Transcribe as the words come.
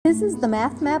This is the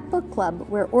Math Map Book Club,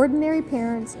 where ordinary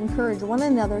parents encourage one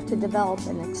another to develop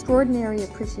an extraordinary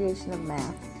appreciation of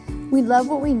math. We love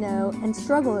what we know and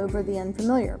struggle over the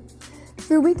unfamiliar.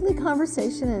 Through weekly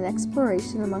conversation and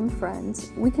exploration among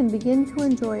friends, we can begin to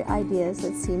enjoy ideas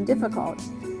that seem difficult.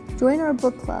 Join our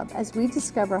book club as we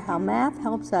discover how math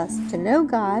helps us to know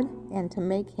God and to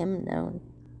make Him known.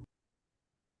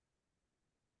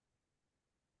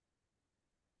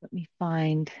 Let me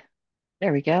find,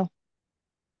 there we go.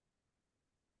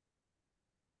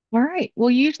 All right. Well,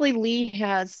 usually Lee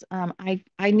has,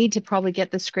 I need to probably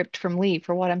get the script from Lee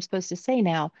for what I'm supposed to say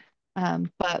now.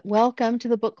 But welcome to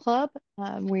the book club.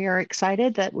 We are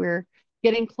excited that we're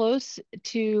getting close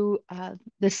to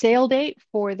the sale date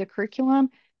for the curriculum,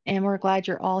 and we're glad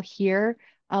you're all here.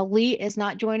 Lee is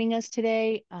not joining us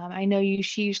today. I know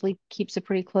she usually keeps a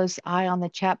pretty close eye on the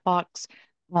chat box,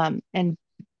 and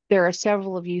there are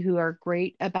several of you who are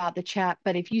great about the chat.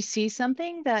 But if you see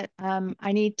something that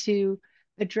I need to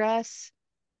address,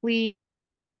 please,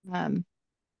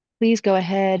 please go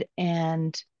ahead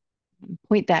and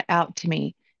point that out to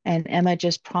me. And Emma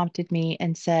just prompted me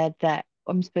and said that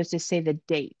I'm supposed to say the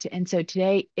date. And so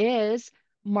today is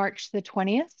March the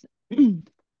 20th,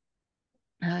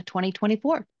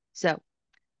 2024. So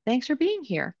thanks for being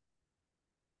here.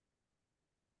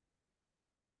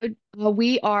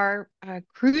 We are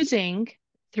cruising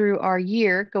through our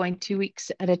year, going 2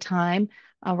 weeks at a time.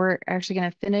 We're actually going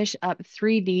to finish up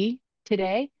 3D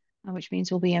today, which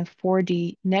means we'll be in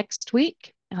 4D next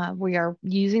week. We are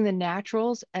using the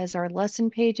naturals as our lesson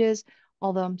pages,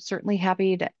 although I'm certainly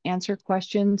happy to answer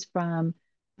questions from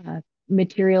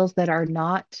materials that are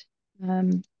not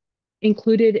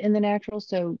included in the naturals.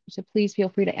 So please feel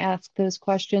free to ask those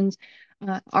questions.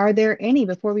 Are there any,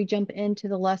 before we jump into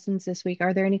the lessons this week,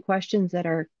 are there any questions that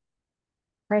are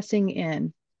pressing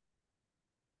in?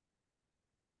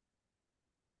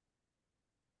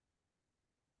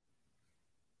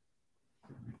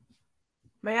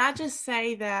 May I just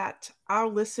say that I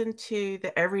listened to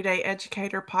the Everyday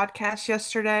Educator podcast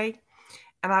yesterday,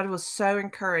 and I was so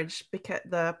encouraged because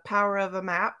the power of a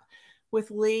map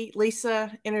with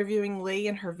Lisa interviewing Lee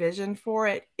and her vision for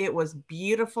it. It was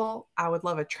beautiful. I would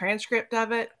love a transcript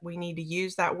of it. We need to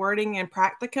use that wording in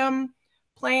practicum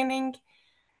planning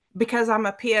because I'm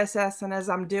a PSS, and as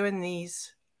I'm doing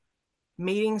these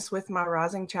meetings with my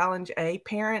Rising Challenge A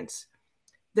parents,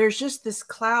 there's just this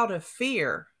cloud of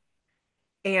fear.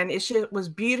 And it was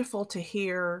beautiful to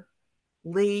hear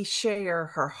Lee share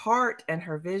her heart and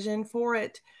her vision for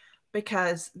it,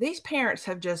 because these parents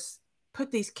have just put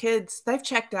these kids, they've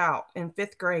checked out in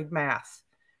 5th grade math.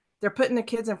 They're putting the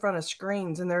kids in front of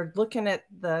screens and they're looking at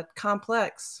the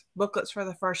complex booklets for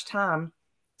the first time.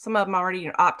 Some of them already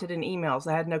opted in emails.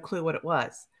 They had no clue what it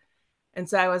was. And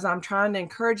so as I'm trying to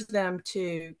encourage them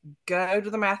to go to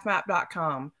the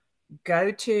mathmap.com,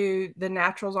 go to the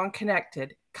Naturals on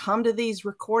Connected, come to these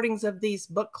recordings of these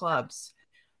book clubs,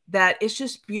 that it's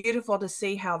just beautiful to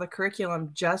see how the curriculum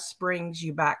just brings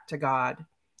you back to God.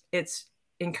 It's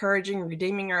encouraging,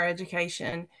 redeeming our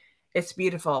education. It's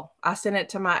beautiful. I sent it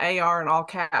to my AR in all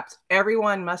caps.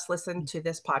 Everyone must listen to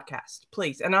this podcast,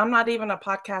 please. And I'm not even a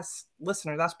podcast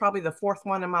listener. That's probably the 4th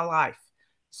one in my life.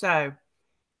 So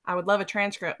I would love a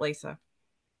transcript, Lisa.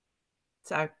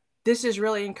 So this is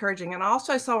really encouraging. And I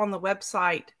also saw on the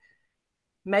website,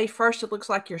 May 1st, it looks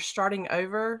like you're starting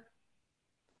over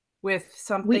with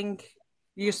something.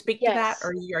 You speak to that, Yes.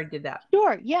 or you already did that?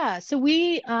 Sure. Yeah. So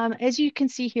we, as you can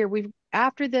see here,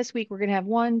 after this week, we're going to have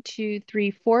 1, 2,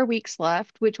 3, 4 weeks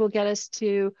left, which will get us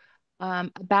to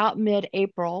about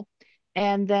mid-April.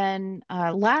 And then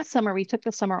last summer, we took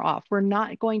the summer off. We're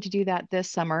not going to do that this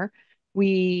summer.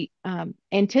 We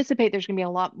anticipate there's going to be a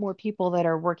lot more people that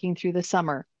are working through the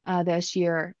summer this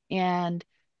year. And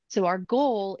so our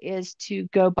goal is to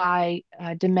go by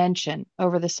dimension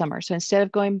over the summer. So instead of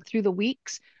going through the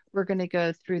weeks, we're going to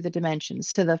go through the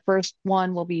dimensions. So the first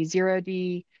one will be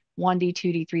 0D, 1D,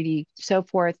 2D, 3D, so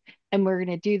forth. And we're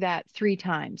going to do that 3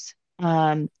 times.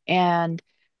 And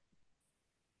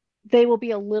they will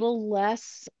be a little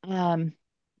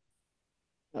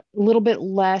bit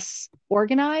less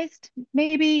organized,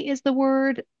 maybe is the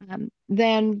word,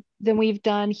 than we've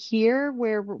done here,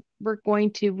 where we're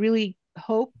going to really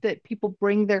hope that people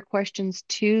bring their questions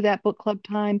to that book club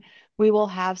time. We will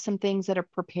have some things that are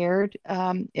prepared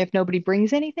if nobody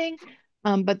brings anything,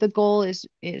 but the goal is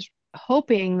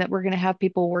hoping that we're going to have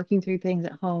people working through things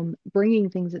at home, bringing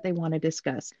things that they want to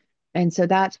discuss. And so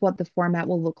that's what the format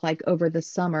will look like over the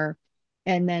summer.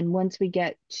 And then once we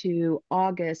get to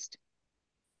August,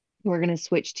 we're going to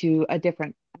switch to a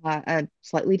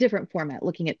slightly different format,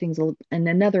 looking at things in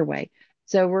another way.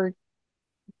 So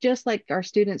just like our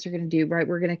students are going to do, right?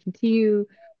 We're going to continue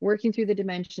working through the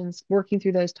dimensions, working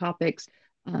through those topics.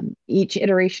 Each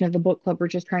iteration of the book club, we're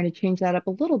just trying to change that up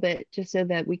a little bit just so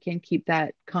that we can keep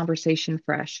that conversation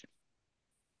fresh.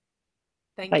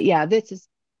 Thank But you. yeah, this is,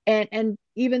 and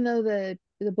even though the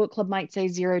book club might say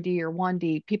 0D or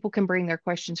 1D, people can bring their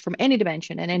questions from any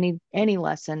dimension and any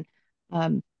lesson,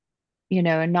 um,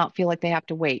 and not feel like they have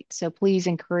to wait. So please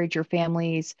encourage your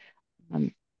families,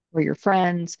 um, or your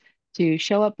friends to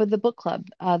show up with the book club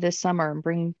this summer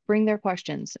and bring their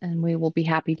questions, and we will be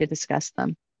happy to discuss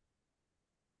them.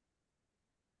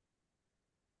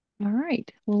 All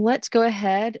right, well, let's go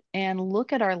ahead and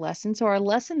look at our lesson. So our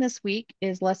lesson this week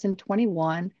is lesson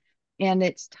 21, and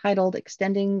it's titled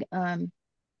Extending,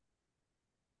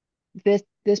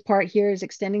 this part here is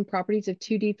Extending Properties of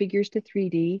 2D Figures to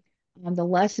 3D. The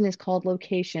lesson is called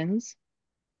Locations.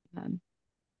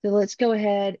 So let's go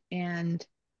ahead and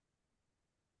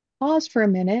pause for a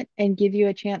minute and give you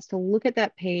a chance to look at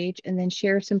that page and then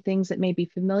share some things that may be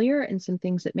familiar and some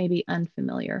things that may be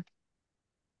unfamiliar.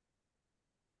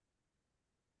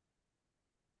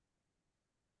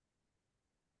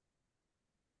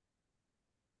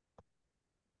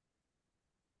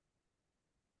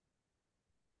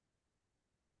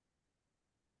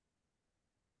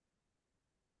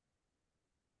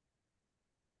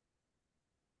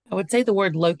 I would say the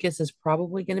word locus is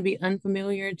probably going to be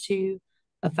unfamiliar to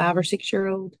a 5 or 6 year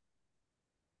old.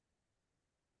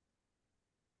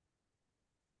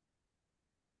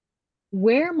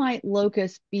 Where might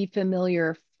locus be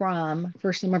familiar from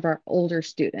for some of our older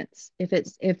students?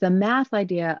 If the math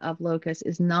idea of locus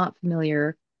is not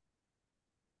familiar,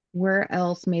 where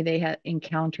else may they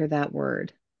encounter that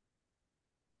word?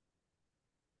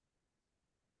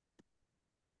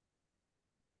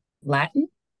 Latin?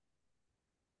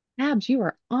 Abs, you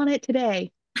are on it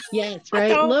today. Yes, I right.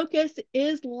 don't. Locus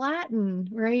is Latin,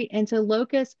 right? And so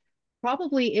locus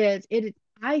probably is it.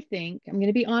 I think I'm going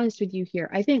to be honest with you here.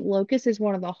 I think locus is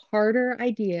one of the harder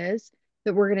ideas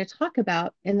that we're going to talk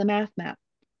about in the math map.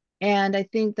 And I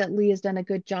think that Lee has done a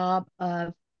good job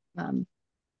of um,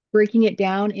 breaking it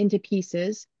down into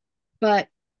pieces. But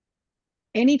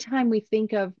anytime we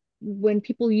think of when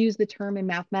people use the term in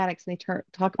mathematics and they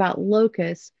talk about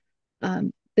locus,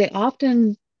 they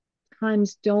often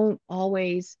times don't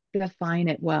always define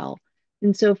it well.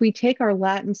 And so if we take our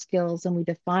Latin skills and we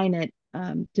define it,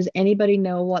 does anybody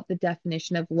know what the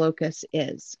definition of locus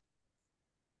is?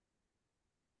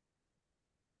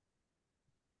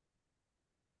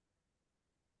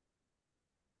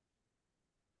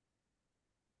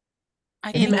 I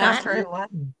In think I've Latin? heard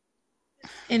Latin.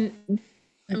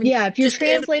 Yeah, if you're just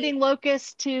translating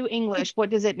locus to English, what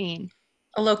does it mean?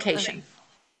 a location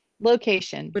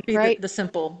Location, would be right? the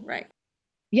simple, right?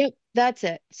 Yep, that's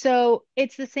it. So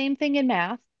it's the same thing in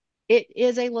math. It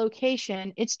is a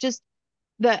location. It's just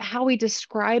that how we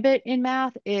describe it in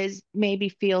math is maybe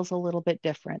feels a little bit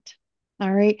different.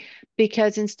 All right.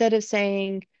 Because instead of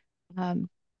saying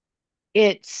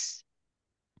it's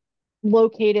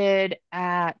located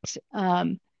at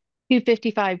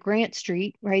 255 Grant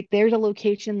Street, right? There's a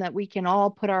location that we can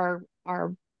all put our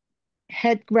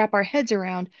wrap our heads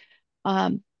around.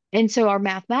 And so our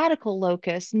mathematical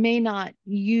locus may not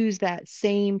use that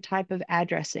same type of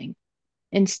addressing.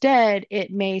 Instead, it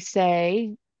may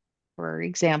say, for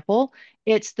example,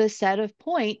 it's the set of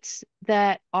points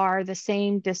that are the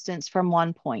same distance from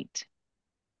one point,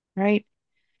 right?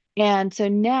 And so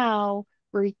now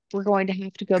we're going to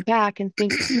have to go back and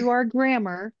think through our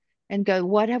grammar and go,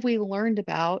 what have we learned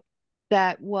about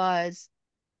that was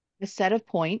a set of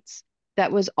points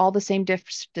that was all the same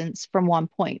distance from one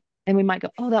point? And we might go,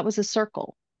 oh, that was a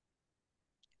circle.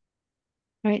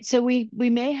 Right. So we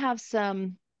may have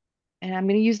some, and I'm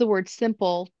going to use the word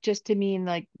simple just to mean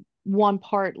like one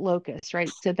part locus, right?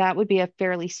 So that would be a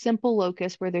fairly simple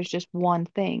locus where there's just one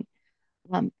thing.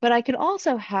 But I could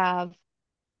also have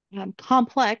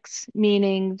complex,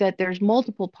 meaning that there's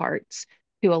multiple parts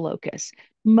to a locus.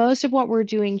 Most of what we're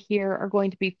doing here are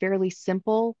going to be fairly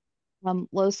simple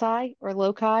loci or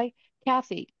loci.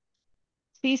 Kathy,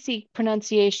 CC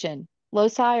pronunciation,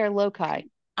 loci or loci?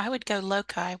 I would go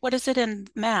loci. What is it in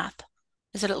math?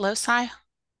 Is it at loci?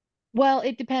 Well,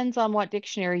 it depends on what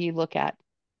dictionary you look at.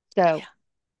 So, Yeah.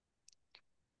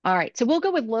 all right. So we'll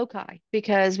go with loci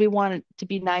because we want it to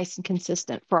be nice and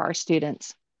consistent for our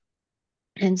students.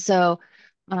 And so,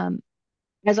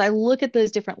 as I look at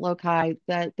those different loci,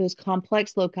 that those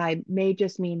complex loci may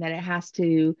just mean that it has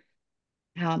to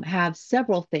have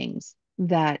several things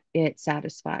that it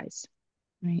satisfies,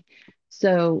 right?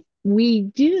 So we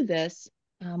do this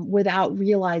without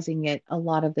realizing it a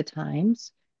lot of the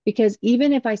times. Because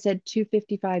even if I said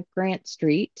 255 Grant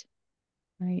Street,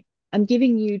 right, I'm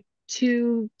giving you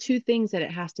two things that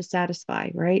it has to satisfy,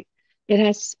 right? It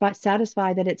has to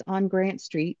satisfy that it's on Grant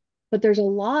Street, but there's a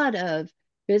lot of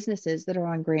businesses that are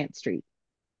on Grant Street.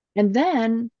 And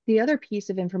then the other piece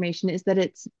of information is that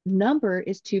its number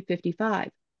is 255.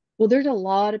 Well, there's a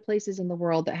lot of places in the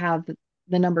world that have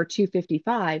the number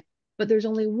 255, but there's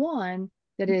only one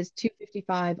that is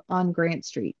 255 on Grant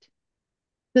Street.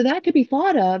 So that could be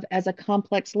thought of as a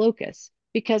complex locus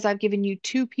because I've given you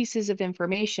two pieces of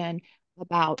information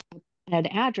about an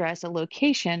address, a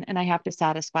location, and I have to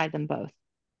satisfy them both.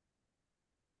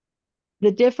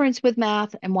 The difference with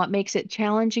math and what makes it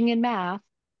challenging in math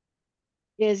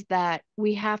is that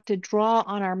we have to draw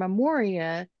on our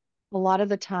memoria a lot of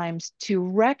the times to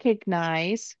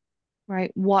recognize,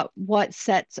 right, what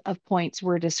sets of points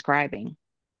we're describing,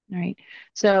 right?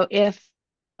 So if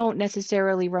I don't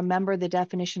necessarily remember the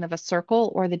definition of a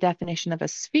circle or the definition of a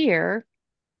sphere,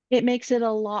 it makes it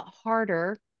a lot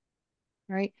harder,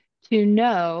 right, to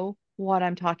know what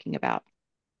I'm talking about.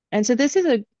 And so this is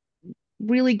a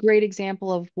really great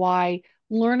example of why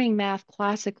learning math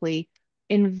classically,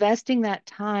 investing that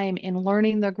time in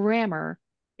learning the grammar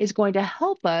is going to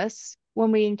help us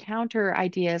when we encounter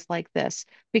ideas like this.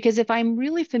 Because if I'm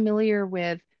really familiar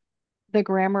with the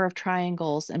grammar of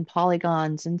triangles and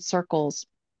polygons and circles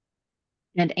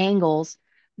and angles,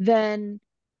 then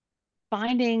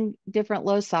finding different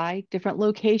loci, different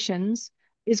locations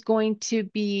is going to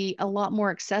be a lot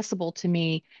more accessible to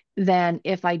me than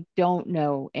if I don't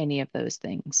know any of those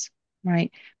things,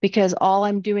 right? Because all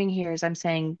I'm doing here is I'm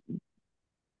saying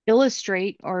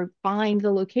illustrate or find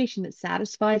the location that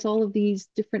satisfies all of these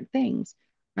different things,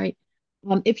 right?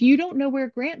 If you don't know where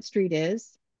Grant Street is,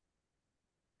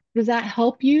 does that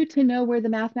help you to know where the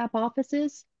Math Map office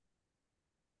is?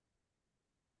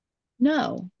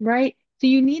 No, right? So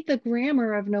you need the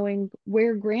grammar of knowing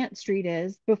where Grant Street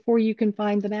is before you can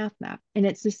find the math map. And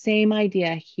it's the same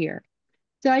idea here.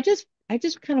 So I just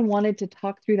kind of wanted to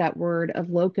talk through that word of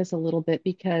locus a little bit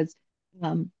because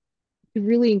to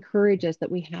really encourage us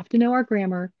that we have to know our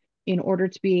grammar in order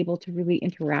to be able to really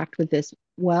interact with this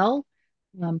well.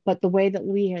 But the way that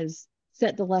Lee has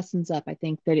set the lessons up, I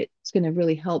think that it's going to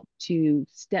really help to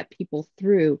step people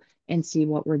through and see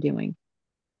what we're doing.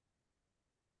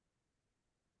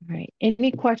 All right.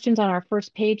 Any questions on our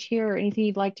first page here or anything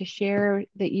you'd like to share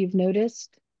that you've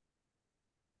noticed?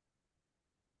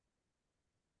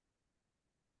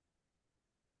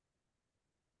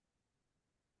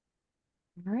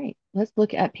 All right. Let's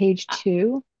look at page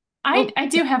 2. I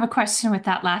do have a question with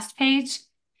that last page.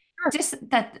 Sure.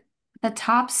 Just that the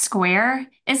top square,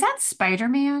 is that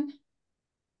Spider-Man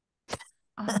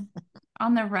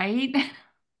on the right?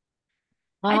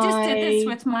 I just did this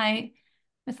with my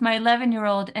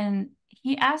 11-year-old and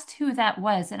he asked who that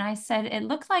was and I said it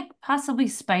looked like possibly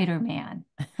Spider-Man.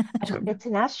 I don't know. It's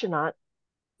an astronaut.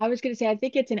 I was going to say, I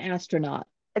think it's an astronaut.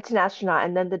 It's an astronaut,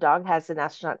 and then the dog has an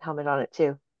astronaut helmet on it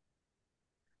too.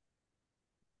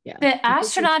 Yeah. The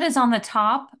astronaut is on the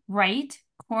top right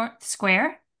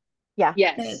square? Yeah.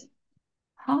 Yes.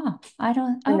 Huh. I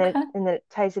don't And okay. then it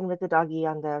ties in with the doggy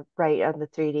on the right on the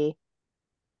 3D.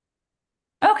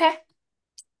 Okay.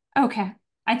 Okay.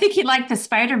 I think he liked the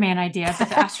Spider-Man idea, but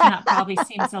the astronaut probably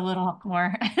seems a little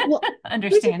more Well,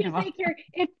 understandable.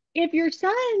 if your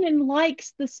son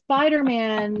likes the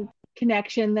Spider-Man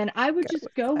connection, then I would just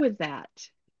go with that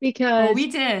because Well, we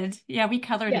did. Yeah, we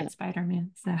colored it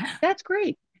Spider-Man. So that's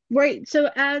great. Right. So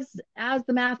as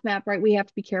the math map, right, we have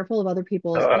to be careful of other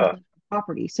people's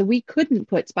property. So we couldn't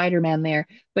put Spider-Man there,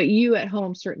 but you at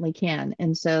home certainly can.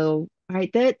 And so, all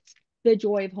right, that's the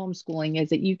joy of homeschooling is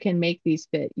that you can make these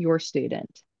fit your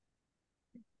student.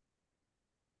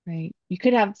 Right. You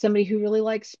could have somebody who really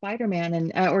likes Spider-Man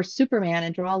and or Superman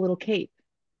and draw a little cape.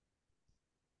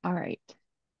 All right.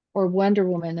 Or Wonder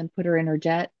Woman and put her in her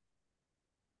jet.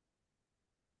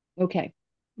 Okay.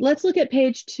 Let's look at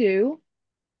page 2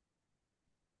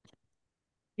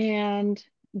 and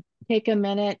take a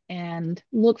minute and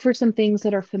look for some things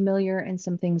that are familiar and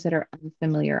some things that are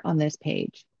unfamiliar on this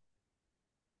page.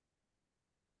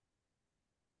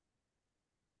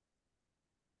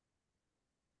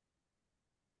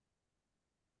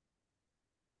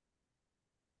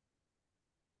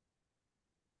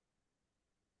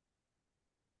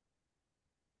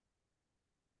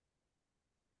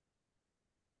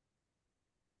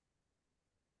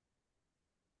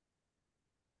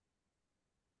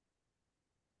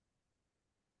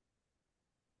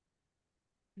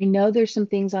 I know there's some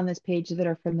things on this page that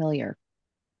are familiar.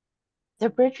 The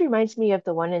bridge reminds me of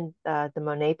the one in the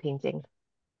Monet painting.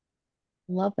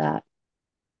 Love that.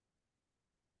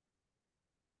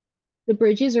 The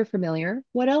bridges are familiar.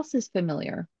 What else is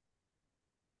familiar?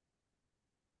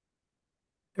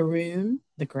 The room,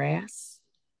 the grass.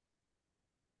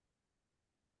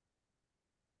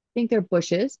 I think they're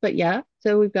bushes, but yeah.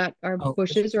 So we've got our Oh,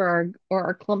 bushes or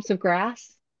our clumps of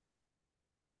grass.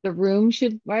 The room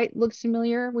should, right, looks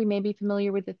familiar. We may be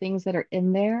familiar with the things that are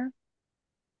in there.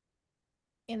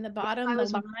 In the I bottom, the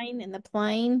was line and the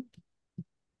plane,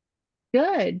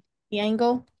 good. the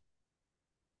angle.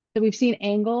 So we've seen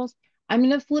angles. I'm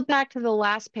going to flip back to the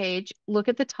last page, look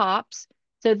at the tops.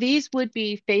 So these would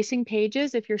be facing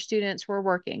pages if your students were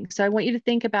working. So I want you to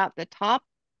think about the top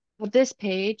of this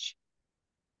page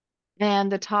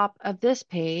and the top of this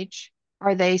page.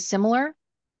 Are they similar?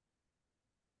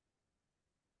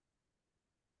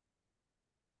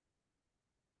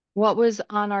 What was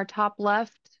on our top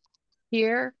left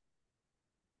here?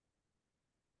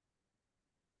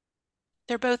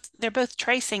 They're both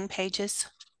tracing pages.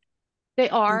 They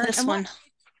And are. this And one,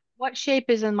 what shape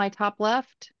is in my top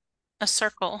left? a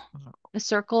circle, A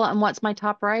circle. And what's my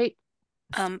top right?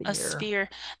 a sphere.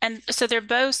 And so they're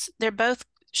both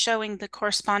showing the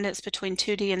correspondence between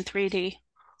 2D and 3D.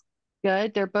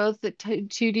 Good. They're both the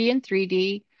 2D and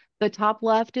 3D. The top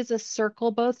left is a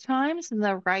circle both times, and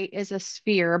the right is a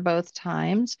sphere both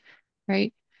times,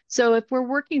 right? So if we're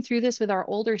working through this with our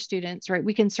older students, right,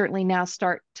 we can certainly now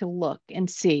start to look and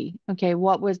see, okay,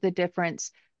 what was the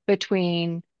difference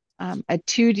between a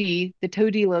 2D, the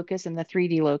 2D locus and the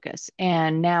 3D locus?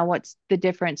 And now what's the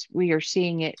difference? We are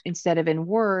seeing it instead of in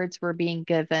words, we're being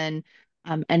given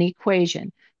an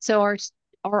equation. So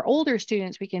our older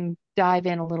students, we can dive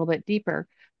in a little bit deeper.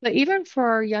 But even for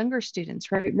our younger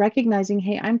students, right, recognizing,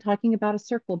 hey, I'm talking about a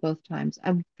circle both times.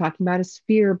 I'm talking about a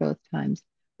sphere both times,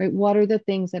 right? What are the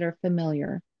things that are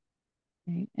familiar,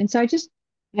 right? And so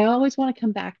I always want to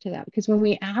come back to that because when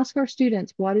we ask our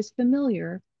students what is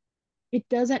familiar, it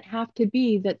doesn't have to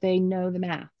be that they know the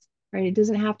math, right? It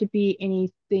doesn't have to be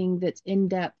anything that's in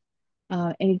depth,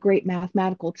 any great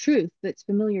mathematical truth that's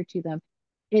familiar to them.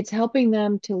 It's helping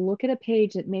them to look at a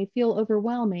page that may feel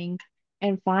overwhelming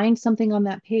and find something on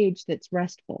that page that's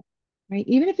restful, right?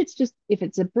 Even if it's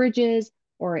the bridges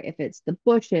or if it's the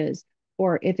bushes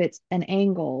or if it's an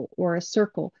angle or a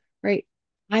circle, right?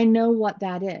 I know what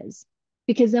that is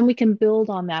because then we can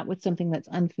build on that with something that's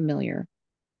unfamiliar,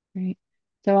 right?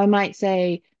 So I might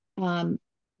say, um,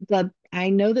 I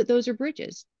know that those are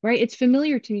bridges, right? It's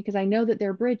familiar to me because I know that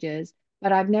they're bridges,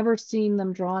 but I've never seen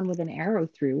them drawn with an arrow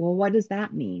through. Well, what does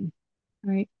that mean?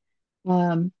 Right.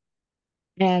 Um,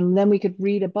 and then we could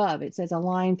read above. It says a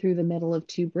line through the middle of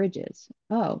two bridges.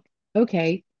 Oh,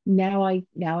 okay. Now I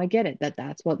get it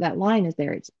that's what that line is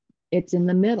there. It's in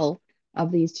the middle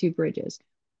of these two bridges.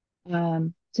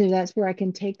 So that's where I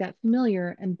can take that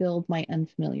familiar and build my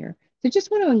unfamiliar. So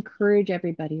just want to encourage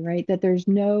everybody, right, that there's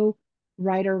no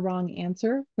right or wrong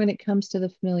answer when it comes to the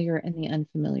familiar and the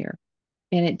unfamiliar.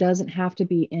 And it doesn't have to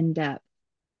be in depth,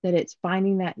 that it's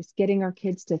finding that, it's getting our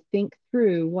kids to think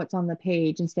through what's on the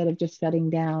page instead of just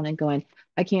shutting down and going,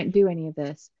 I can't do any of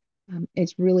this.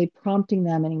 It's really prompting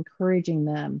them and encouraging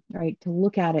them, right, to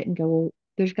look at it and go, well,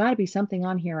 there's got to be something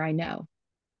on here I know.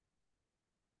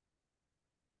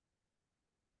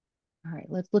 All right,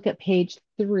 let's look at page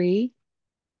 3,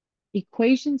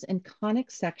 equations and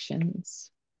conic sections.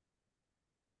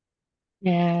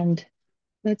 And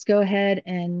let's go ahead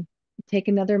and take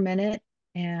another minute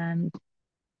and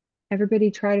everybody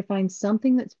try to find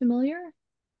something that's familiar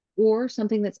or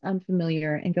something that's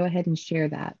unfamiliar and go ahead and share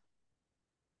that.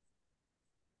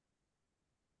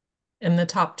 In the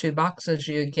top two boxes,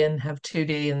 you again have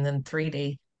 2D and then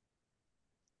 3D.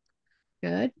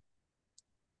 Good.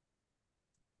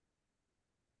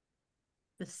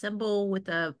 The symbol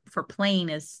for plane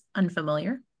is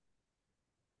unfamiliar.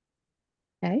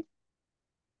 Okay.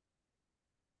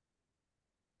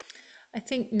 I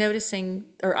think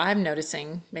I'm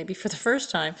noticing maybe for the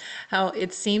first time, how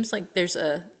it seems like there's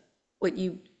what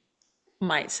you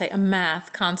might say, a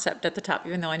math concept at the top,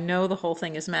 even though I know the whole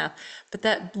thing is math, but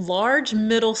that large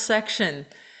middle section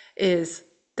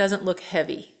doesn't look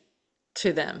heavy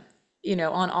to them.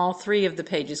 On all 3 of the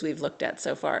pages we've looked at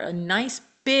so far, a nice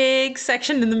big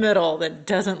section in the middle that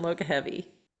doesn't look heavy.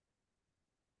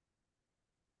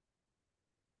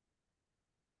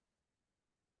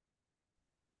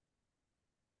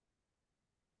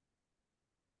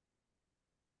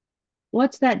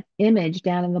 What's that image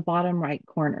down in the bottom right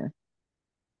corner?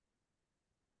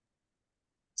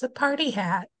 It's a party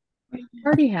hat.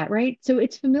 Party hat, right? So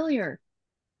it's familiar,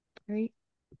 right?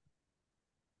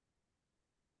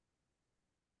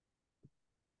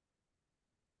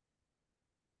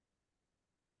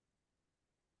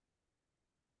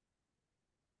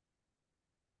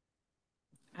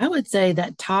 would say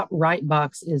that top right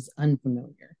box is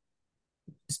unfamiliar.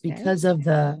 Just because of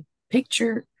the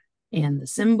picture and the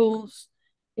symbols,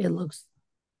 it looks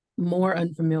more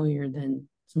unfamiliar than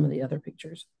some of the other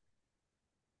pictures.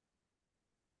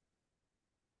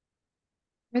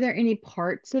 Are there any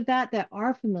parts of that that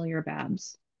are familiar,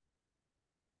 Babs?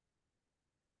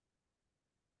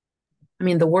 I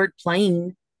mean, the word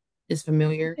plane is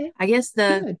familiar. Okay, I guess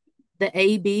good. the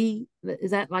AB,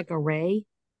 is that like a ray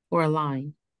or a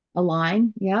line? A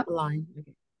line, yep. A line.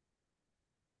 Okay.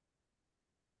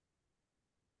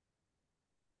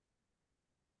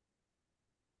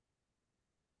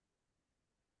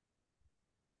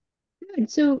 Good.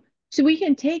 So we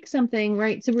can take something,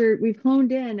 right? So we've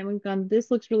honed in and we've gone, this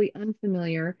looks really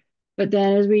unfamiliar. But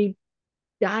then as we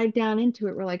dive down into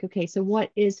it, we're like, okay, so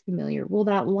what is familiar? Well,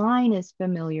 that line is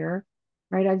familiar,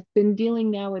 right? I've been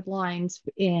dealing now with lines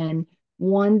in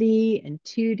 1D and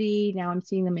 2D. Now I'm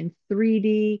seeing them in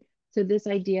 3D. So this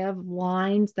idea of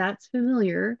lines, that's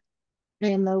familiar.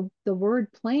 And the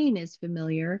word plane is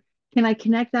familiar. Can I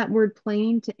connect that word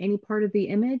plane to any part of the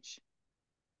image?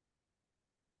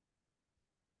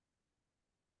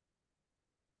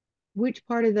 Which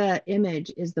part of the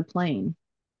image is the plane?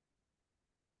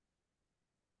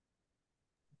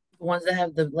 The ones that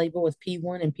have the label with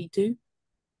P1 and P2.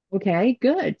 Okay,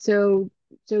 good. So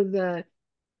I'm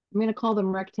going to call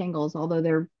them rectangles, although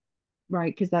they're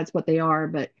right because that's what they are,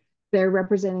 but they're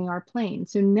representing our plane.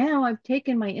 So now I've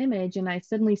taken my image and I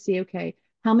suddenly see, okay,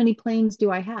 how many planes do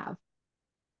I have?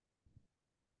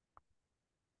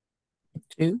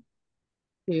 Two.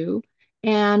 Two.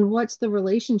 And what's the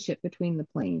relationship between the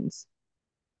planes?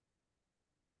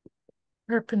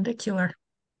 Perpendicular.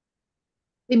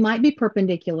 They might be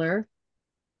perpendicular,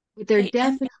 but they're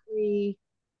definitely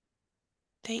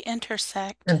they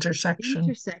intersect.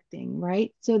 Intersecting,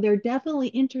 right? So they're definitely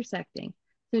intersecting.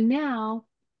 So now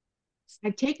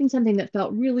I've taken something that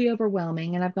felt really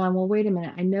overwhelming and I've gone, well, wait a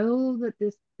minute. I know that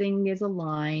this thing is a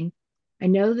line. I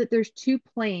know that there's two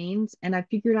planes, and I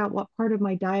figured out what part of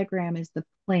my diagram is the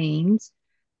planes.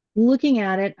 Looking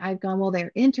at it, I've gone, well,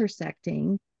 they're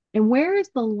intersecting. And where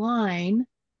is the line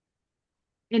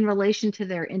in relation to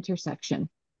their intersection?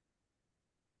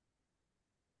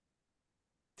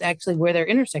 It's actually where they're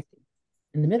intersecting,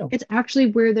 in the middle. It's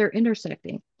actually where they're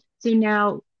intersecting. So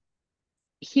now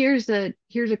here's a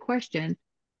question.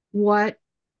 What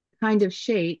kind of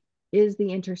shape is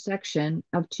the intersection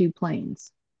of two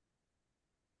planes?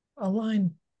 A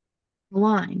line. A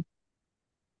line.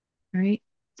 Right?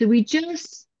 So we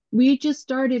just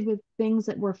started with things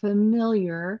that were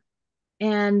familiar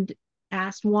and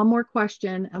asked one more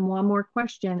question and one more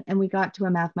question, and we got to a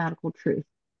mathematical truth,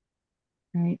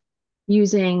 right?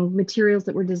 Using materials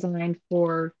that were designed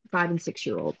for 5 and 6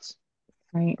 year olds,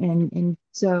 right? And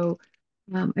so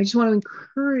I just want to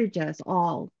encourage us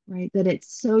all, right, that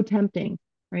it's so tempting,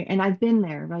 right? And I've been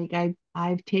there, like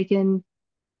I've taken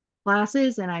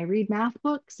classes and I read math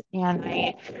books and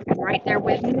I'm right there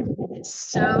with you. It's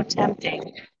so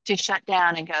tempting to shut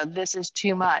down and go, this is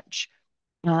too much.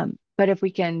 But if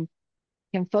we can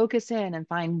focus in and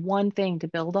find one thing to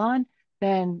build on,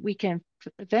 then we can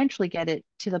eventually get it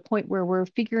to the point where we're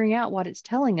figuring out what it's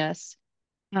telling us,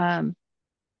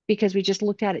 because we just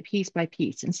looked at it piece by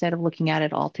piece instead of looking at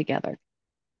it all together.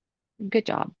 Good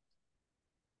job.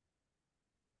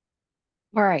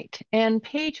 All right, and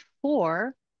page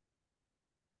 4.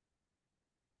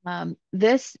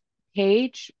 This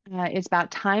page is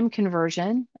about time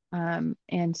conversion.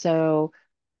 And so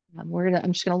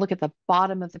I'm just gonna look at the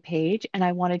bottom of the page, and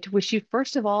I wanted to wish you,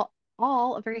 first of all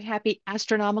a very happy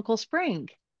astronomical spring.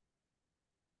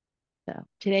 So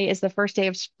today is the first day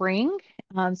of spring.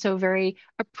 So very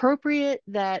appropriate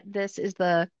that this is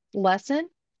the lesson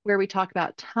where we talk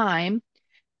about time.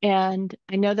 And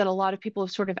I know that a lot of people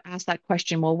have sort of asked that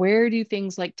question, well, where do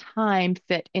things like time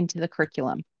fit into the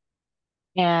curriculum?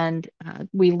 And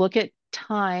we look at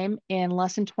time in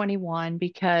lesson 21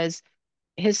 because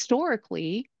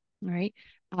historically, right,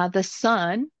 the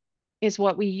sun is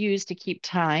what we use to keep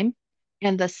time,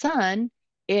 and the sun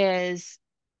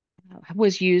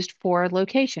was used for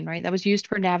location, right? That was used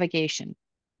for navigation.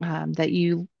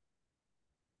 We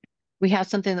have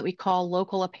something that we call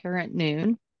local apparent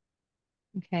noon.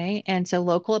 Okay, and so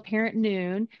local apparent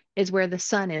noon is where the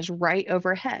sun is right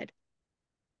overhead.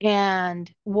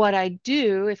 And what I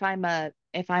do if I'm a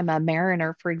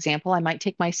mariner, for example, I might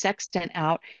take my sextant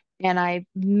out and I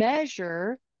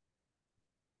measure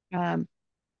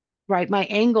right my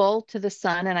angle to the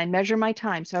sun, and I measure my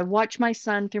time. So I watch my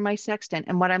sun through my sextant,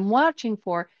 and what I'm watching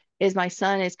for is my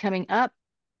sun is coming up,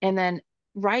 and then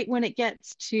right when it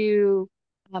gets to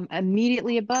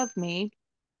immediately above me,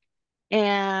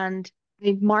 and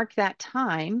I mark that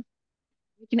time,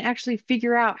 I can actually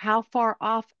figure out how far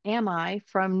off am I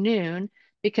from noon,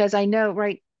 because I know,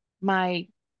 right, my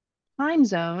time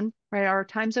zone, right, our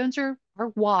time zones are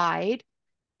wide.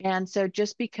 And so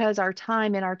just because our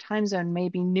time in our time zone may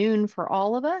be noon for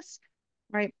all of us,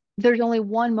 right, there's only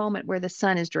one moment where the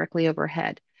sun is directly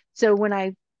overhead. So when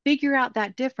I figure out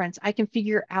that difference, I can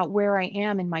figure out where I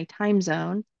am in my time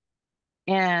zone,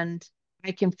 and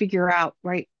I can figure out,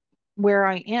 right, where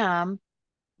I am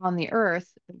on the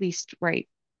earth, at least, right,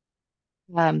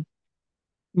 um,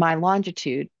 my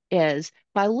longitude is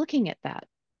by looking at that.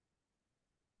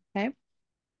 Okay.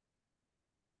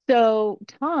 So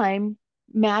time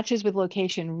matches with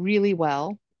location really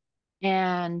well.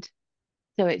 And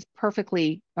so it's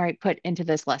perfectly, all right, put into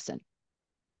this lesson.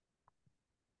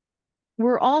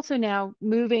 We're also now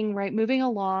moving, right, moving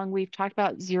along. We've talked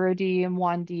about 0D and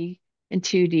 1D and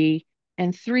 2D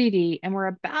and 3D, and we're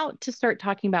about to start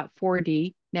talking about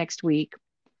 4D next week.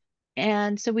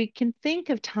 And so we can think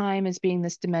of time as being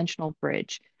this dimensional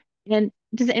bridge. And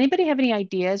does anybody have any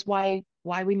ideas why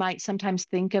we might sometimes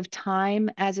think of time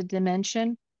as a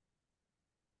dimension?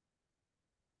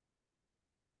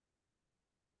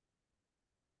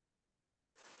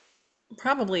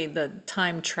 Probably the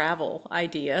time travel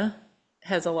idea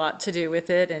has a lot to do with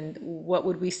it. And what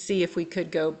would we see if we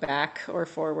could go back or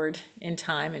forward in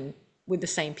time and with the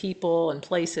same people and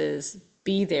places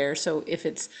be there? So if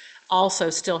it's also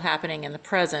still happening in the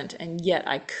present, and yet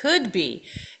I could be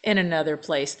in another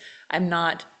place, I'm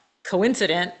not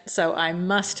coincident, so I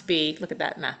must be, look at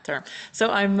that math term,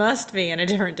 so I must be in a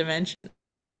different dimension.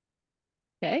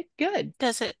 Okay, good.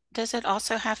 Does it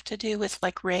also have to do with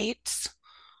like rates?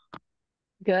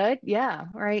 Good. Yeah.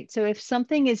 All right. So if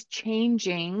something is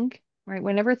changing, right,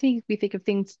 whenever we think of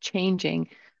things changing,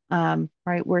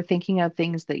 right, we're thinking of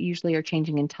things that usually are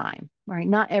changing in time, right?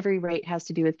 Not every rate has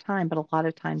to do with time, but a lot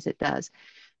of times it does.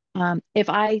 If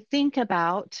I think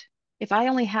about, if I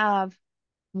only have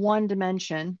one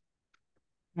dimension,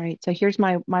 right, so here's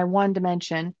my one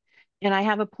dimension, and I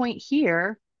have a point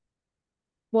here.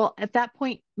 Well, if that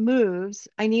point moves,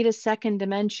 I need a second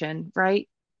dimension, right,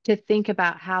 to think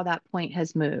about how that point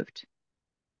has moved.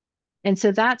 And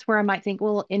so that's where I might think,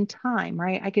 well, in time,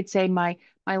 right? I could say my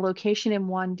location in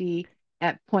 1D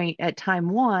at time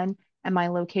 1 and my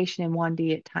location in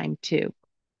 1D at time 2.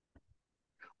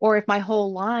 Or if my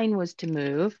whole line was to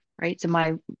move, right? So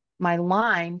my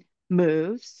line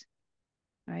moves,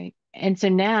 right? And so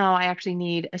now I actually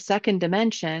need a second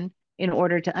dimension in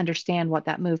order to understand what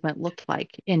that movement looked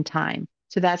like in time.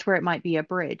 So that's where it might be a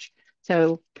bridge.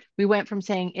 So we went from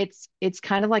saying it's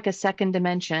kind of like a second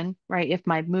dimension, right? If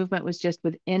my movement was just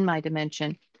within my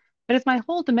dimension. But if my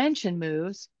whole dimension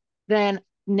moves, then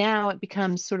now it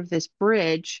becomes sort of this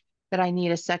bridge that I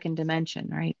need a second dimension,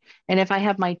 right? And if I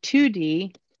have my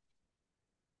 2D,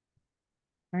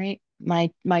 right?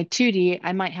 My 2D,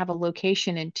 I might have a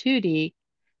location in 2D,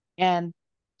 and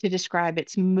to describe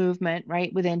its movement,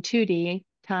 right, within 2D,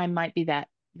 time might be that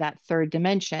third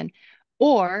dimension.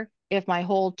 Or if my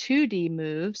whole 2D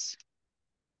moves,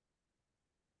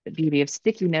 the beauty of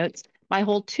sticky notes, my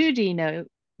whole 2D note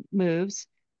moves,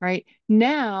 right?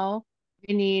 Now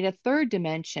I need a third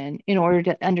dimension in order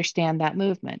to understand that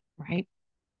movement, right?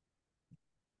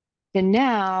 And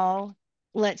now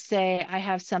let's say I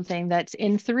have something that's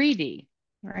in 3D,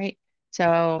 right?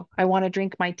 So I want to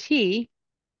drink my tea,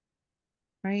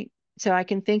 right? So I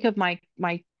can think of my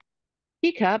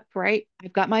teacup, right?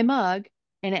 I've got my mug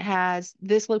and it has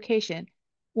this location.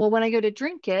 Well, when I go to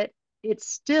drink it, it's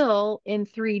still in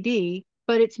 3D,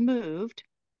 but it's moved.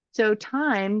 So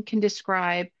time can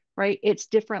describe, right, its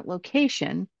different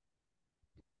location.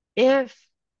 If,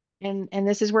 and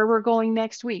this is where we're going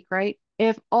next week, right?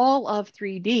 If all of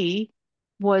 3D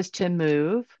was to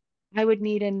move, I would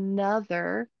need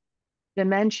another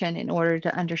dimension in order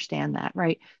to understand that,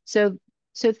 right? So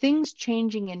things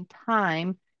changing in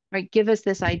time, right, give us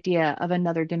this idea of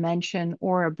another dimension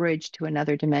or a bridge to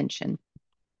another dimension.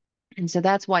 And so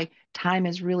that's why time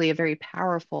is really a very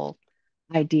powerful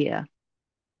idea.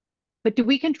 But do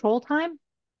we control time?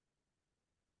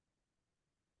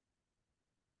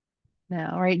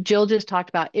 No, right? Jill just talked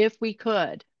about if we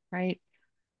could, right?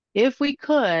 If we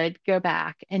could go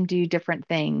back and do different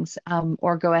things,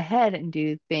 or go ahead and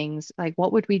do things, like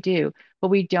what would we do? But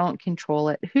we don't control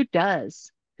it. Who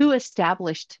does? Who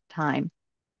established time?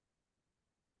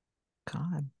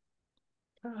 God.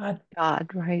 God,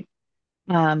 right?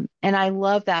 And I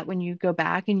love that when you go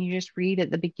back and you just read at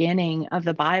the beginning of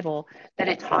the Bible that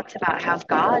it talks about how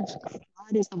God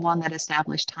is the one that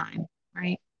established time,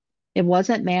 right? It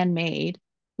wasn't man-made.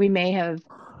 We may have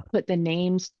put the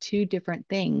names to different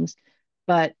things,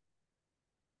 But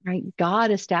right,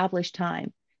 God established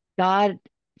time. God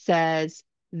says,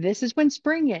 this is when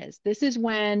spring is. This is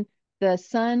when the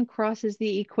sun crosses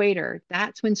the equator.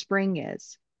 That's when spring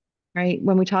is, right?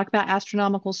 When we talk about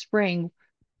astronomical spring,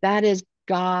 that is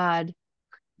God's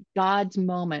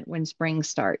moment when spring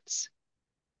starts,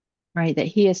 right? That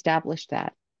he established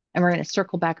that. And we're going to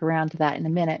circle back around to that in a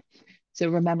minute. So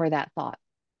remember that thought.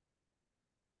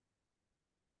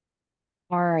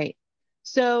 All right.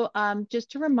 So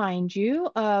just to remind you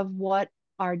of what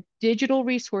our digital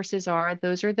resources are,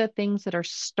 those are the things that are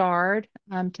starred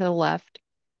to the left.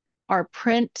 Our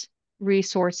print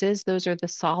resources, those are the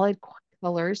solid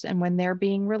colors and when they're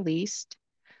being released.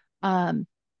 Our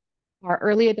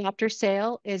early adopter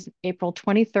sale is April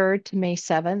 23rd to May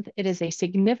 7th. It is a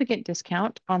significant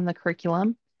discount on the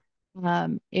curriculum.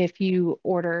 If you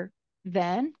order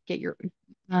then, get your,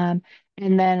 and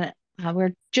then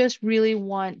we just really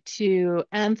want to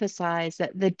emphasize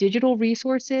that the digital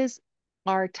resources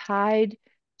are tied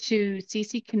to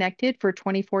CC Connected for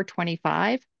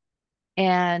 24-25.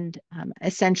 And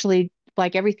essentially,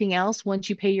 like everything else, once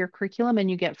you pay your curriculum and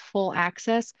you get full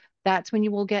access, that's when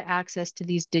you will get access to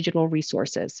these digital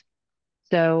resources.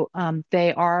 So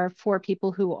they are for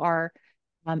people who are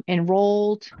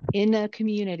enrolled in a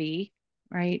community,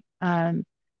 right?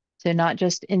 So not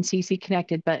just in CC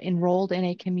Connected, but enrolled in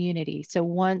a community. So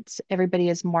once everybody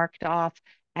is marked off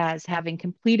as having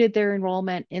completed their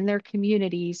enrollment in their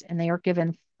communities and they are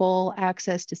given full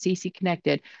access to CC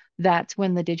Connected, that's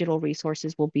when the digital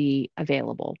resources will be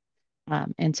available.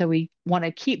 And so we want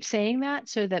to keep saying that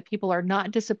so that people are not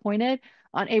disappointed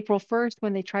on April 1st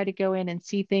when they try to go in and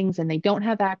see things and they don't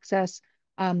have access.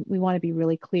 We want to be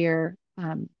really clear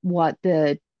what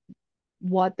that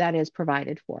is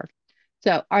provided for.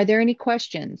 So are there any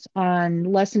questions on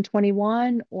lesson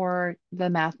 21 or the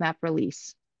math map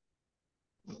release?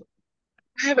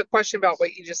 I have a question about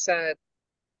what you just said.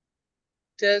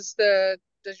 Does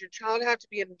your child have to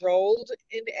be enrolled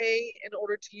in A in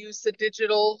order to use the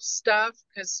digital stuff?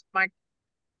 Because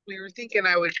we were thinking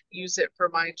I would use it for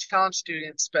my challenge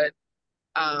students, but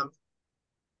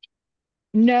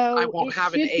no, I won't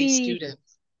have an A student.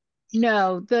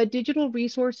 No, the digital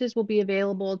resources will be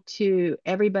available to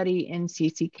everybody in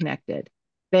CC Connected.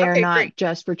 They are not great.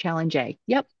 Just for Challenge A.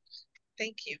 Yep.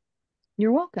 Thank you.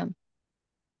 You're welcome.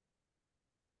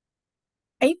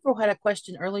 April had a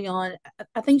question early on.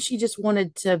 I think she just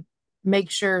wanted to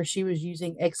make sure she was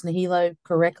using Ex Nihilo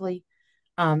correctly.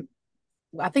 I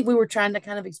think we were trying to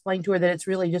kind of explain to her that it's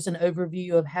really just an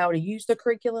overview of how to use the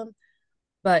curriculum.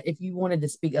 But if you wanted to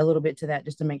speak a little bit to that,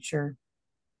 just to make sure.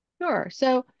 Sure.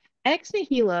 So Ex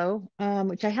Nihilo,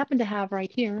 which I happen to have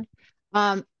right here,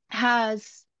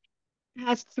 has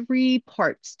 3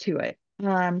 parts to it.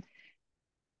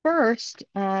 First,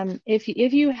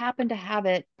 if you happen to have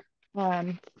it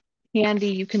handy,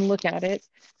 you can look at it.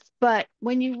 But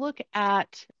when you look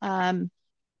at the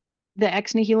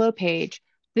Ex Nihilo page,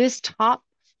 this top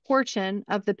portion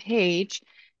of the page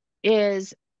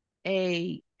is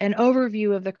an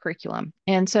overview of the curriculum.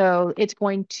 And so it's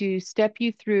going to step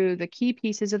you through the key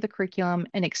pieces of the curriculum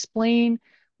and explain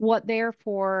what they're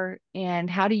for and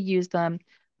how to use them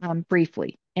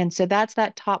briefly. And so that's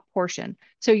that top portion.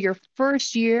 So your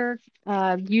first year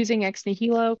using Ex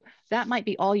Nihilo, that might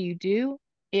be all you do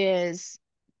is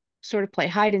sort of play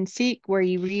hide and seek where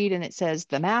you read and it says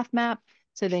the math map.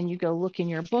 So then you go look in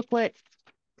your booklet,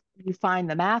 you find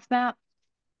the math map,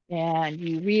 and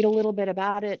you read a little bit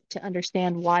about it to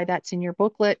understand why that's in your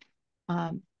booklet.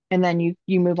 And then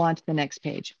you move on to the next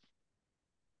page.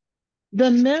 The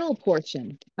middle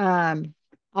portion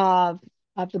of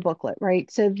the booklet, right?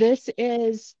 So this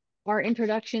is our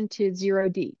introduction to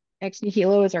 0D. Ex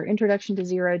Nihilo is our introduction to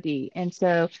 0D. And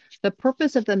so the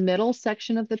purpose of the middle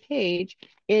section of the page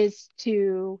is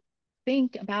to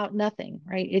think about nothing,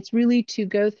 right? It's really to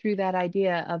go through that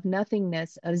idea of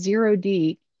nothingness, of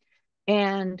 0D,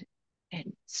 and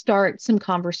start some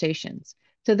conversations.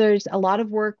 So there's a lot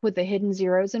of work with the hidden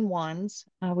zeros and ones.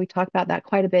 We talk about that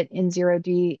quite a bit in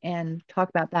 0D and talk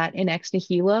about that in Ex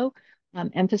Nihilo,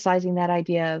 emphasizing that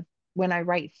idea of when I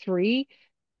write 3,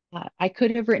 I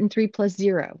could have written 3 plus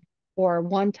 0, or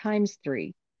 1 times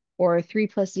 3, or 3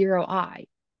 plus 0i,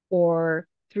 or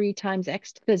 3 times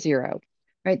x to the 0,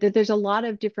 right? That there's a lot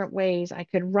of different ways I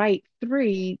could write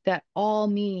 3 that all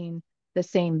mean the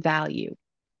same value.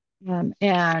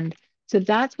 And so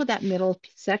that's what that middle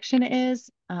section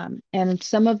is. And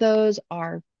some of those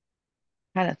are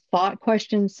kind of thought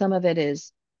questions. Some of it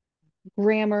is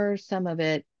grammar. Some of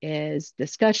it is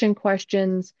discussion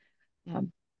questions.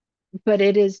 But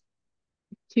it is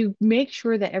to make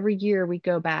sure that every year we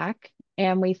go back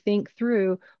and we think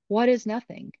through what is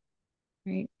nothing,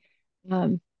 right?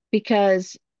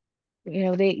 Because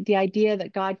the idea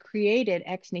that God created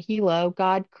ex nihilo,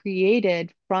 God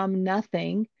created from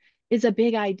nothing, is a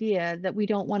big idea that we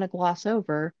don't want to gloss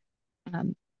over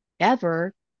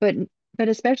ever, but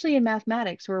especially in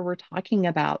mathematics where we're talking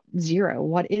about zero.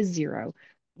 What is zero?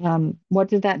 What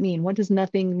does that mean? What does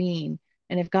nothing mean?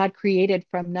 And if God created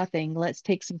from nothing, let's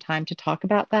take some time to talk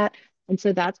about that. And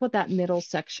so that's what that middle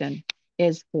section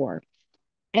is for.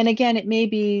 And again, it may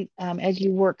be as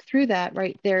you work through that,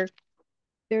 right, they're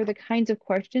the kinds of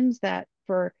questions that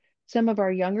for some of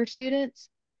our younger students,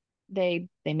 they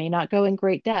may not go in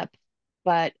great depth,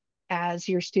 but as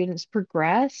your students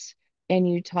progress and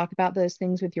you talk about those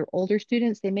things with your older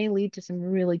students, they may lead to some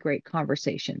really great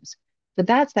conversations. So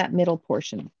that's that middle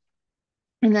portion.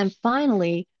 And then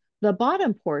finally, the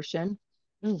bottom portion,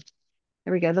 there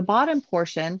we go. The bottom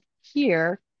portion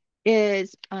here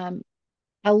is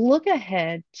a look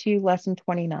ahead to lesson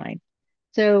 29.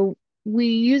 So we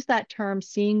use that term,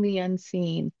 seeing the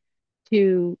unseen,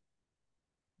 to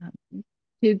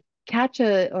cast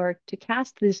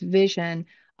this vision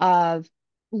of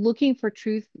looking for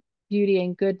truth, beauty,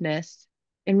 and goodness,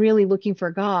 and really looking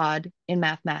for God in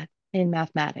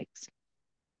mathematics.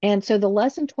 And so the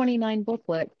lesson 29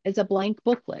 booklet is a blank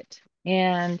booklet,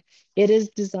 and it is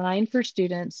designed for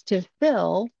students to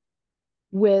fill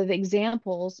with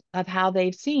examples of how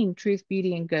they've seen truth,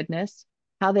 beauty, and goodness,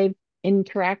 how they've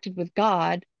interacted with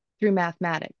God through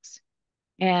mathematics.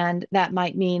 And that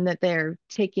might mean that they're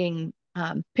taking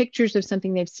pictures of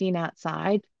something they've seen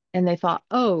outside, and they thought,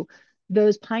 oh,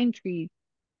 those pine trees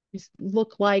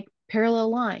look like parallel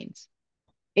lines.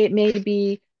 It may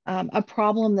be a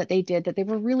problem that they did that they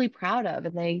were really proud of,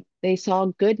 and they saw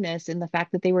goodness in the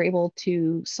fact that they were able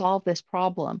to solve this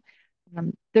problem.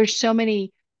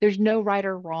 There's no right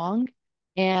or wrong,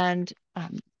 and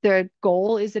the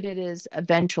goal is that it is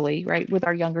eventually, right, with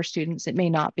our younger students, it may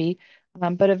not be,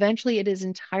 but eventually it is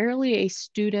entirely a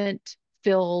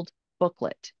student-filled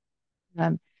booklet.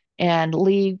 And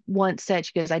Lee once said,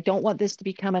 she goes, I don't want this to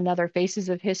become another Faces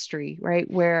of History, right,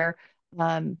 where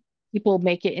people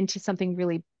make it into something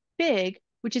really big,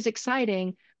 which is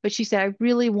exciting. But she said, I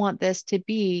really want this to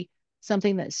be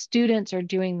something that students are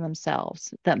doing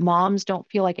themselves, that moms don't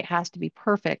feel like it has to be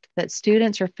perfect, that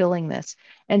students are filling this.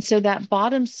 And so that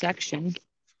bottom section,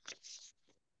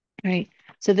 right?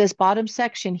 So this bottom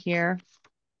section here,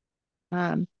 all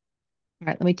right,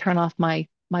 let me turn off my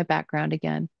background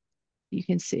again. You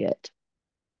can see it.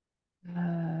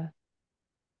 None.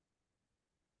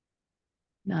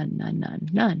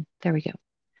 There we go.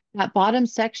 That bottom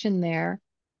section there,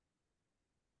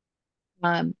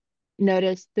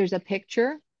 notice there's a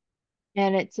picture,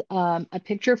 and it's a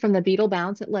picture from the Beetle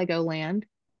Bounce at Legoland,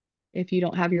 if you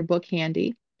don't have your book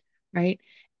handy, right?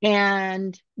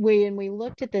 And when we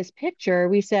looked at this picture,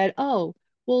 we said, oh,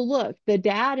 well, look, the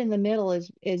dad in the middle is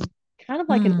kind of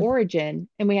like an origin,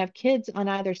 and we have kids on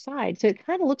either side. So it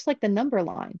kind of looks like the number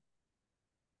line,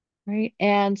 right?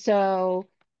 And so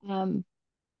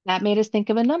that made us think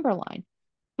of a number line.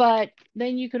 But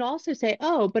then you could also say,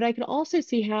 oh, but I could also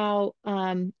see how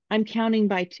I'm counting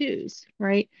by twos,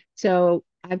 right? So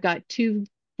I've got 2,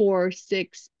 4,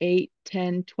 6, 8,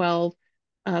 10, 12,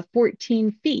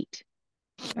 14 feet,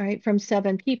 right, from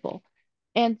 7 people.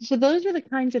 And so those are the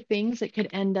kinds of things that could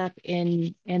end up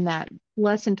in that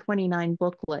lesson 29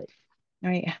 booklet,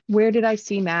 right? Where did I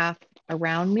see math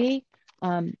around me,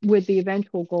 with the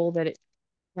eventual goal that it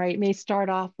may start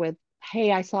off with,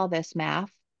 hey, I saw this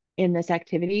math in this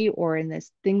activity or in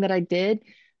this thing that I did.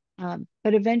 But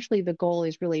eventually the goal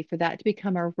is really for that to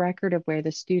become a record of where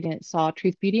the student saw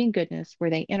truth, beauty, and goodness, where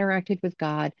they interacted with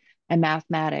God and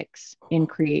mathematics in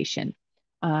creation.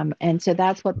 And so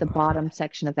that's what the bottom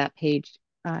section of that page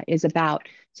is about.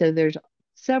 So there's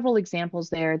several examples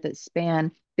there that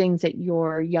span things that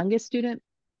your youngest student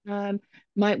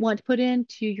might want to put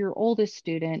into your oldest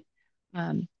student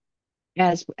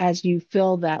as you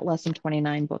fill that lesson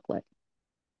 29 booklet.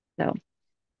 So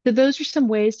those are some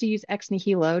ways to use ex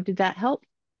nihilo. Did that help?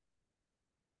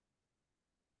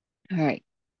 All right,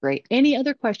 great. Any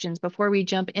other questions before we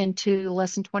jump into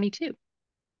lesson 22?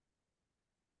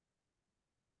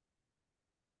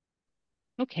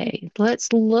 Okay,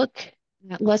 let's look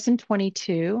at lesson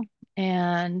 22.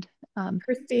 And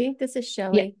Christy, this is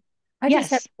Shelley. I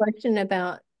just have a question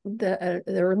about the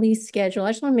release schedule.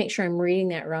 I just want to make sure I'm reading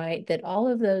that right, that all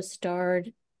of those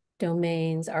starred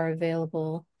domains are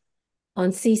available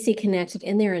on CC Connected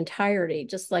in their entirety,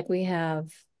 just like we have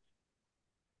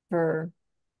for,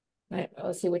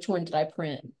 let's see, which one did I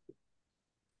print?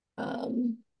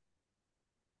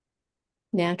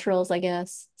 naturals, I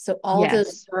guess. So all those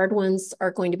Yes, starred ones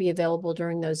are going to be available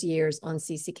during those years on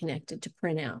CC Connected to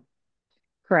print out.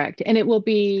 correct. And it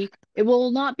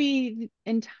will not be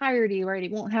entirety, right?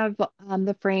 It won't have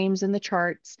the frames and the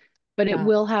charts, but it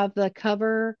will have the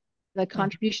cover, the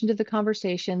contribution to the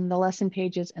conversation, the lesson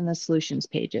pages, and the solutions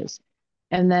pages.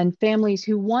 And then families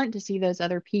who want to see those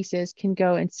other pieces can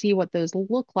go and see what those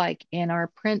look like in our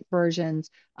print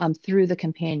versions through the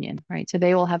companion, right? So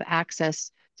they will have access.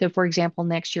 So for example,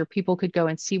 next year, people could go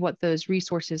and see what those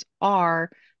resources are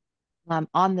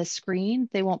on the screen.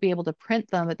 They won't be able to print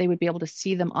them, but they would be able to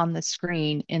see them on the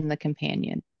screen in the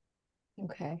companion.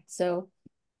 Okay. So,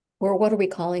 or what are we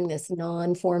calling this?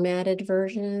 Non-formatted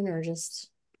version or just?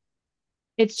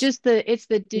 It's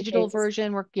the digital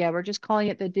version. We're just calling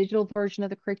it the digital version of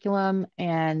the curriculum,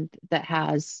 and that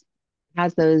has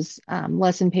those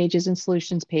lesson pages and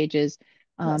solutions pages,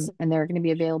 and they're going to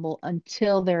be available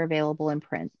until they're available in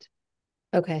print.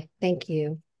 Okay, thank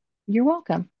you. You're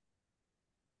welcome.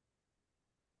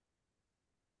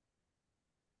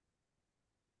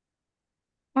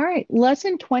 All right,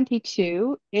 lesson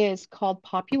 22 is called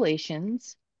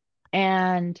Populations,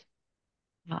 and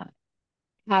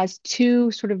has two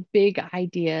sort of big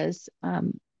ideas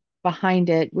behind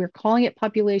it. We're calling it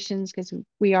populations because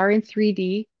we are in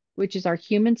 3D, which is our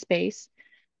human space.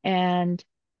 And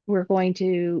we're going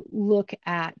to look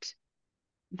at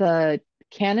the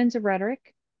canons of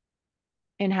rhetoric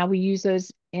and how we use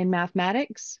those in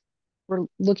mathematics. We're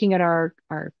looking at our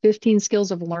 15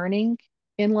 skills of learning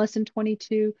in lesson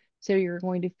 22. So you're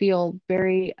going to feel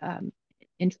very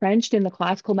entrenched in the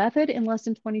classical method in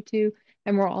lesson 22.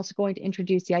 And we're also going to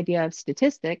introduce the idea of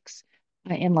statistics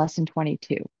in lesson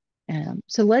 22.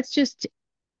 So let's just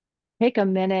take a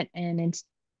minute and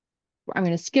I'm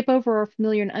going to skip over our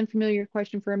familiar and unfamiliar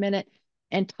question for a minute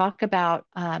and talk about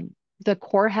the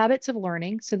core habits of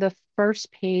learning. So the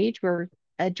first page, we're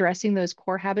addressing those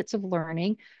core habits of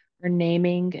learning, or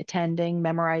naming, attending,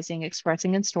 memorizing,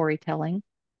 expressing, and storytelling.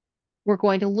 We're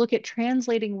going to look at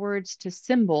translating words to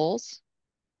symbols,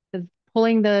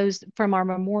 pulling those from our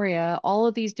memoria, all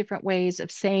of these different ways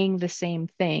of saying the same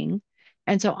thing.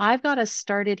 And so I've got us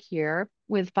started here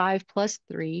with 5 plus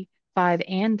 3, 5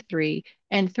 and 3,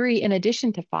 and 3 in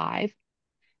addition to 5.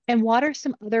 And what are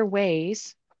some other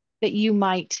ways that you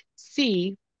might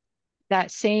see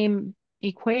that same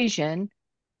equation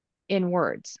in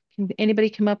words? Can anybody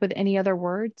come up with any other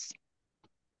words?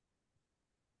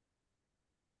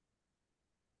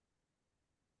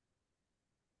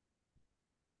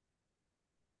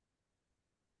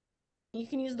 You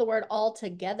can use the word all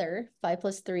together, 5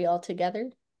 plus 3 all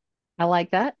together. I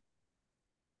like that.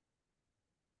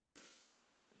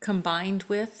 Combined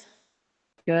with.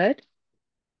 Good.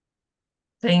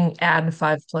 Saying add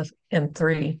 5 plus and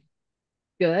 3.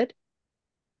 Good.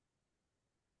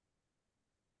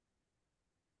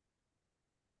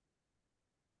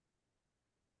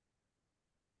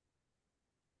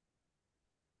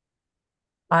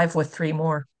 Five with 3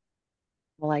 more.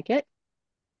 I like it.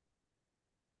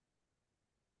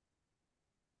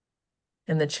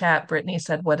 In the chat, Brittany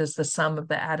said, what is the sum of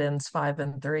the add-ins 5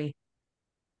 and 3?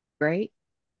 Great.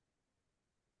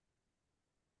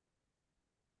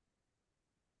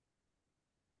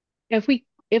 If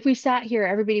we sat here,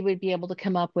 everybody would be able to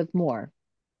come up with more,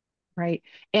 right?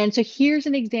 And so here's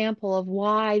an example of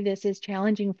why this is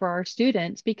challenging for our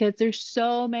students, because there's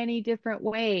so many different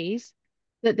ways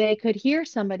that they could hear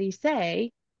somebody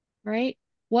say, right?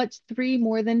 What's 3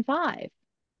 more than 5?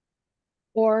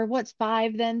 Or what's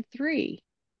 5 then 3?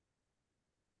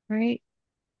 Right?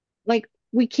 Like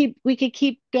we could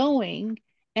keep going.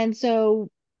 And so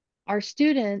our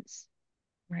students,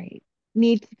 right,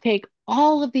 need to take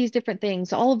all of these different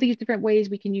things, all of these different ways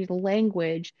we can use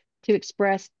language to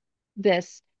express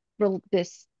this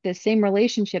same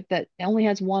relationship that only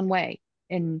has one way,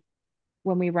 and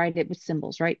when we write it with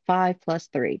symbols, right? 5 plus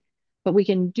 3. But we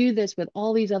can do this with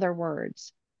all these other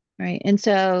words, right? And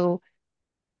so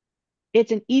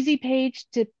it's an easy page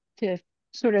to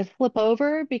sort of flip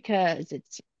over because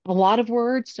it's a lot of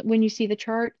words when you see the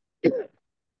chart.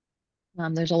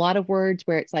 There's a lot of words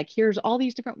where it's like, here's all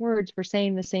these different words for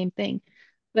saying the same thing.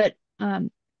 But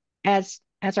as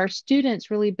our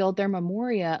students really build their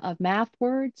memoria of math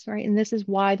words, right? And this is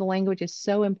why the language is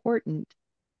so important,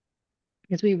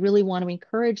 because we really want to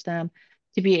encourage them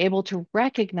to be able to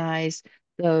recognize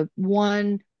the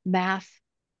one math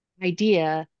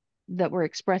idea that we're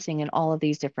expressing in all of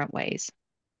these different ways.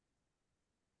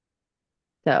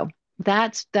 So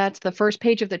that's the first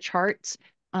page of the charts.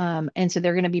 And so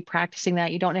they're going to be practicing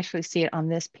that. You don't actually see it on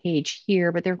this page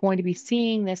here, but they're going to be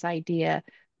seeing this idea,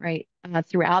 right,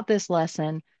 throughout this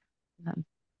lesson.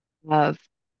 of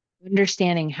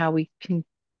understanding how we can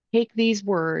take these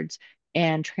words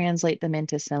and translate them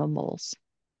into symbols.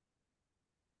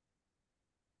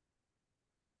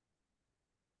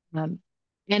 And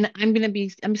I'm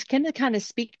just going to kind of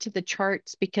speak to the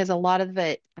charts because a lot of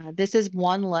it, this is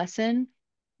one lesson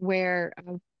where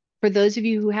for those of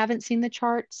you who haven't seen the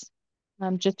charts,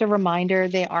 just a reminder,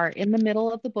 they are in the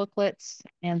middle of the booklets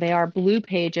and they are blue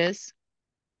pages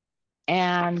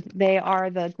and they are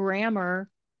the grammar,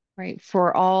 right,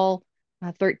 for all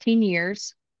 13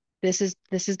 years. This is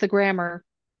the grammar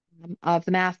of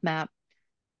the math map.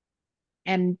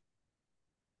 And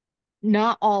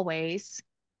not always,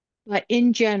 but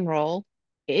in general,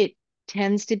 it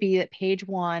tends to be that page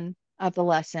 1 of the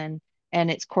lesson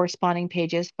and its corresponding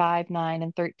pages 5, 9,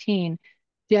 and 13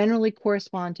 generally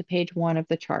correspond to page 1 of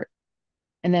the chart.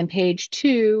 And then page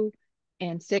 2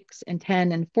 and 6 and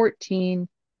 10 and 14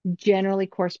 generally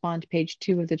correspond to page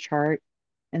 2 of the chart.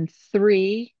 And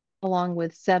 3, along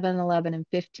with 7, 11, and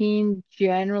 15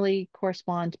 generally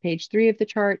correspond to page 3 of the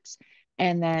charts.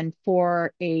 And then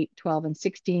 4, 8, 12, and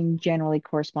 16 generally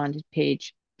correspond to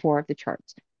page 4 of the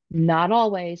charts. Not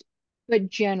always, but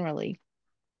generally.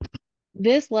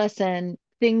 This lesson,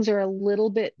 things are a little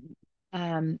bit,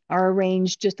 are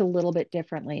arranged just a little bit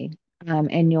differently.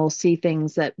 And you'll see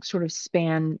things that sort of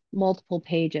span multiple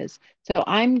pages. So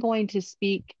I'm going to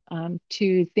speak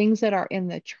to things that are in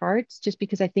the charts just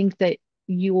because I think that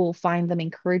you will find them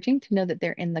encouraging to know that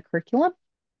they're in the curriculum.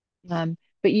 But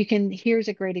here's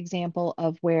a great example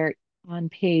of where on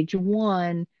page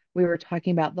 1, we were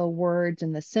talking about the words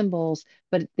and the symbols,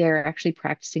 but they're actually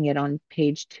practicing it on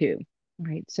page 2,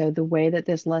 right? So the way that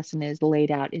this lesson is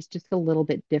laid out is just a little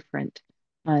bit different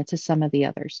to some of the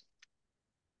others.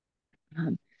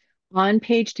 On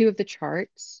page 2 of the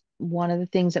charts, one of the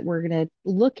things that we're going to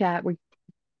look at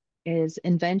is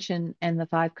invention and the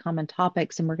 5 common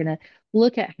topics. And we're going to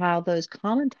look at how those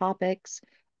common topics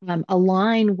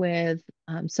align with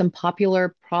some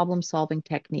popular problem solving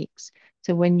techniques.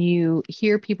 So when you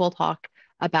hear people talk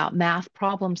about math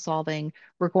problem solving,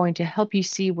 we're going to help you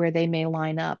see where they may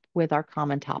line up with our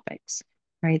common topics,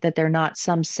 right? That they're not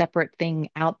some separate thing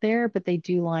out there, but they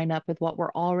do line up with what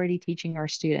we're already teaching our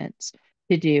students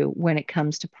to do when it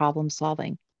comes to problem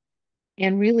solving.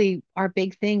 And really, our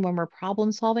big thing when we're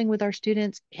problem solving with our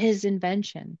students is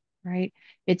invention, right?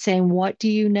 It's saying, what do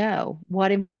you know? What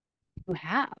do you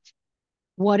have?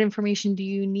 What information do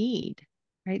you need?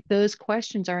 Right? Those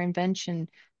questions are invention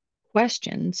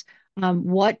questions.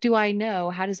 What do I know?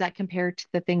 How does that compare to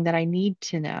the thing that I need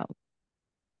to know?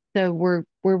 So we're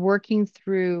working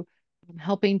through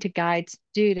helping to guide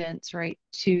students, right,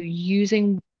 to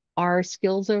using our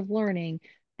skills of learning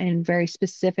and very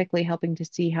specifically helping to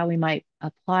see how we might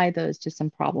apply those to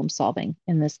some problem solving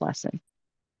in this lesson.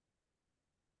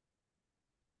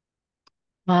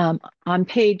 On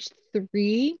page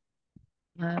 3,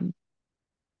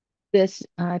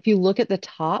 if you look at the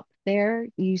top there,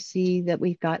 you see that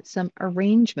we've got some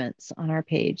arrangements on our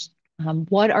page.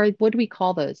 What do we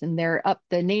call those? And they're up,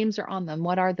 the names are on them.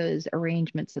 What are those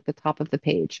arrangements at the top of the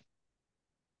page?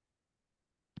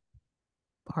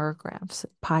 Bar graphs,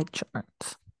 pie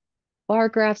charts. Bar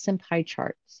graphs and pie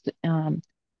charts.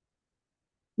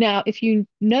 Now, if you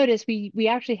notice, we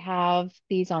actually have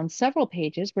these on several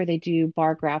pages where they do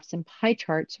bar graphs and pie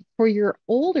charts. For your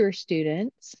older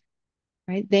students,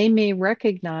 right, they may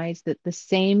recognize that the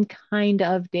same kind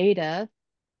of data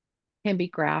can be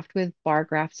graphed with bar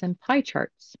graphs and pie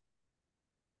charts,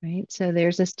 right? So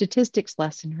there's a statistics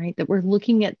lesson, right, that we're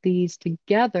looking at these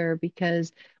together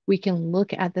because we can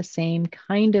look at the same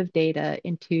kind of data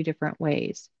in 2 different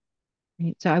ways,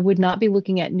 right? So I would not be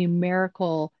looking at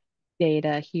numerical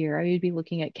data here. I would be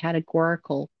looking at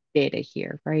categorical data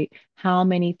here, right? How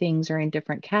many things are in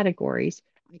different categories?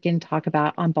 I can talk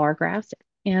about on bar graphs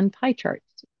and pie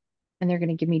charts, and they're going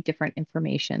to give me different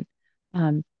information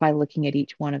by looking at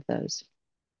each one of those.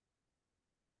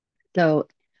 So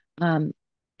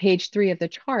page 3 of the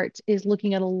charts is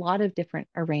looking at a lot of different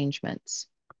arrangements,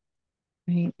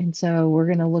 right? And so we're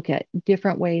going to look at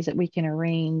different ways that we can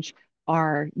arrange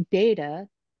our data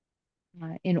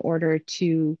in order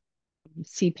to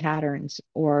see patterns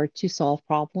or to solve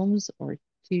problems or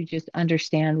to just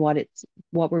understand what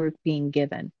we're being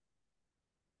given.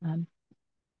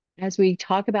 As we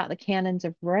talk about the canons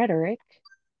of rhetoric,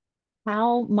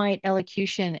 how might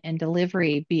elocution and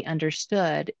delivery be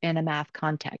understood in a math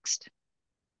context?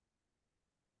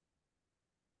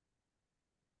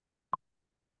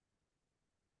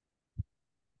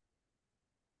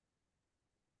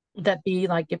 Would that be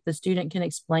like if the student can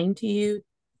explain the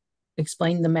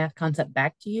math concept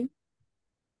back to you?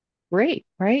 Great,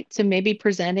 right? So maybe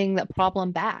presenting the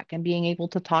problem back and being able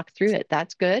to talk through it.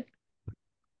 That's good.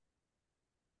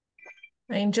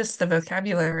 I mean, just the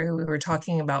vocabulary we were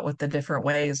talking about with the different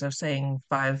ways of saying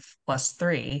 5 +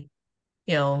 3,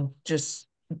 just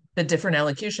the different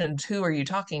elocutions. Who are you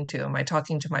talking to? Am I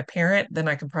talking to my parent? Then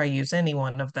I could probably use any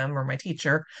one of them, or my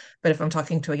teacher. But if I'm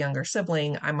talking to a younger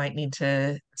sibling, I might need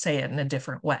to say it in a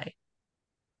different way.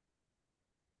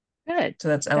 Good. So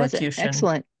that's That's elocution.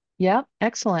 excellent. Yep,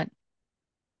 excellent.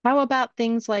 How about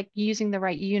things like using the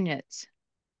right units?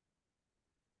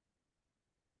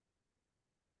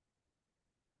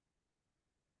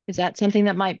 Is that something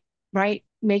that might, right?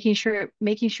 Making sure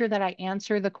that I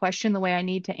answer the question the way I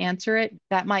need to answer it,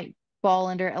 that might fall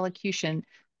under elocution.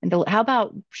 And how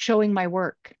about showing my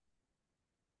work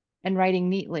and writing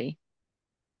neatly?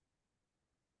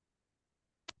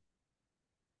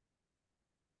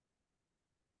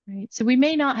 Right. So we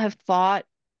may not have thought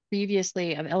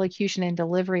previously of elocution and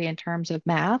delivery in terms of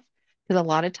math, because a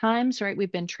lot of times, right,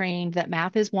 we've been trained that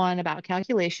math is one, about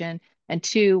calculation, and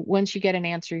two, once you get an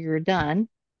answer, you're done.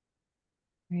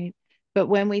 Right. But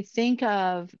when we think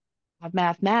of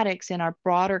mathematics in our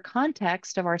broader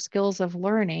context of our skills of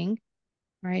learning,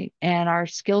 right, and our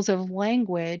skills of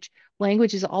language,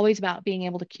 language is always about being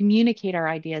able to communicate our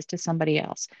ideas to somebody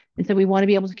else. And so we want to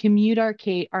be able to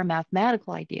communicate our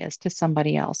mathematical ideas to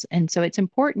somebody else. And so it's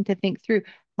important to think through,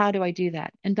 how do I do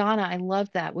that? And Donna, I love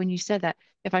that when you said that.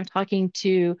 If I'm talking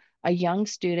to a young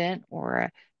student,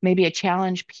 or maybe a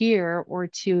challenge peer, or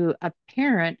to a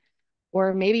parent,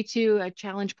 or maybe to a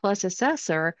challenge plus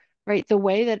assessor, right? The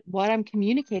way that what I'm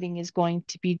communicating is going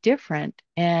to be different.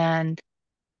 And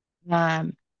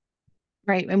right.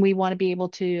 And we want to be able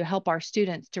to help our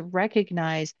students to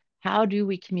recognize, how do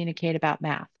we communicate about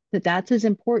math? That's as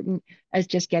important as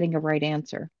just getting a right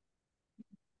answer.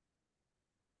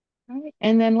 All right.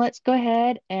 And then let's go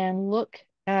ahead and look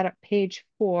at page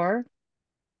 4.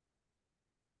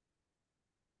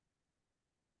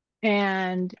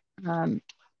 And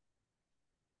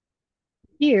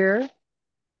here,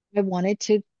 I wanted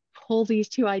to pull these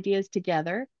two ideas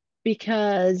together,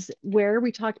 because where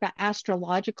we talked about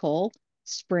astrological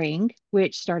spring,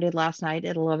 which started last night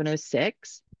at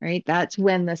 11:06, right? That's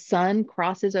when the sun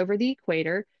crosses over the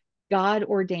equator. God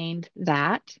ordained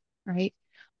that, right?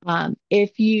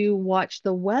 If you watch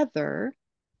the weather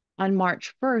on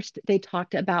March 1st, they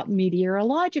talked about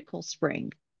meteorological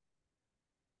spring.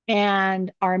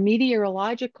 And our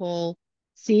meteorological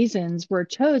seasons were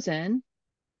chosen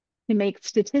to make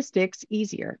statistics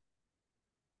easier,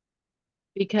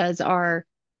 because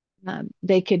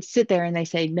they could sit there and they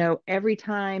say, no, every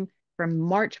time from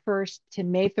March 1st to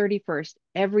May 31st,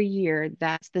 every year,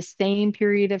 that's the same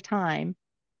period of time.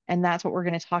 And that's what we're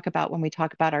going to talk about when we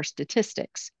talk about our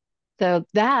statistics. So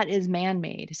that is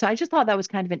man-made. So I just thought that was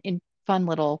kind of an fun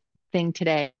little thing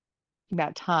today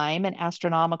about time and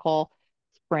astronomical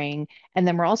spring. And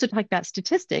then we're also talking about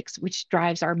statistics, which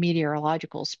drives our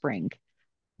meteorological spring.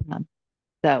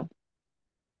 So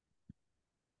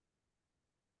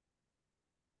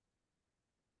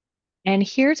and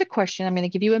here's a question I'm going to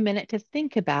give you a minute to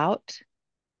think about.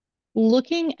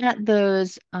 Looking at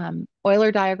those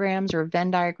Euler diagrams or Venn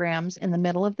diagrams in the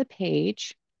middle of the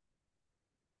page,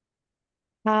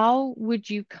 how would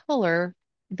you color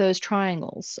those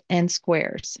triangles and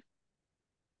squares?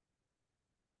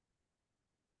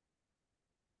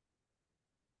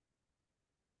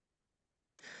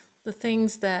 The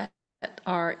things that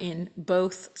are in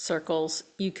both circles,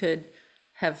 you could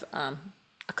have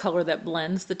a color that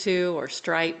blends the two, or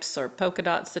stripes or polka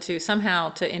dots the two, somehow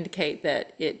to indicate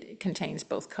that it contains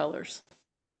both colors.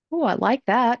 Oh, I like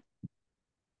that.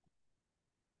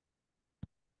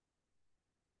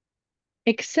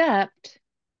 Except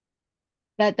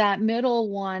that middle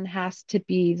one has to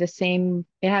be the same,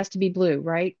 it has to be blue,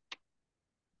 right?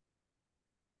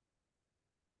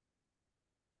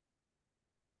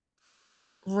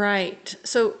 Right.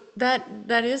 So that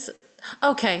is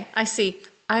okay. I see.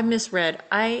 I misread.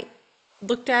 I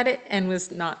looked at it and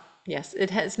was not, yes,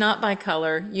 it has not by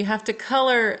color. You have to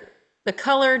color, the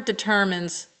color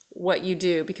determines what you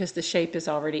do because the shape is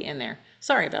already in there.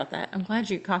 Sorry about that. I'm glad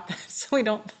you caught that so we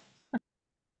don't.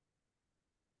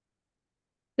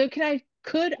 So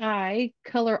could I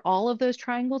color all of those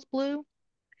triangles blue?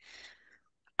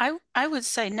 I would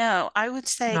say no. I would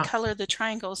say No. color the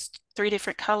triangles 3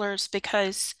 different colors,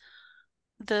 because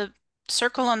the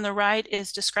circle on the right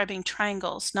is describing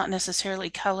triangles, not necessarily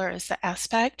color as the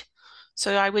aspect.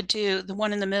 So I would do the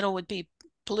one in the middle would be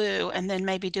blue, and then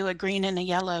maybe do a green and a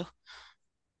yellow.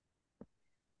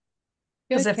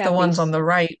 Because if the ones on the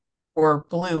right were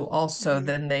blue also,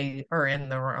 then they are in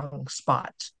the wrong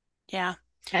spot. Yeah.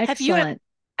 Excellent.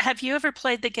 Have you ever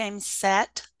played the game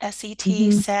SET,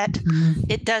 S-E-T, SET?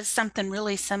 It does something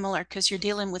really similar because you're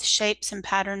dealing with shapes and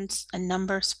patterns and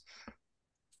numbers.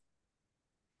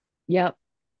 Yep.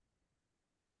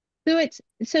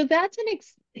 So that's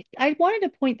I wanted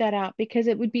to point that out because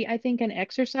it would be, I think, an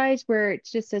exercise where it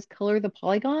just says color the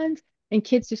polygons and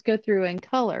kids just go through and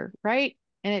color, right?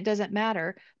 And it doesn't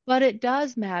matter, but it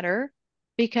does matter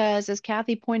because, as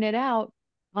Kathy pointed out,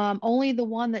 only the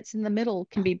one that's in the middle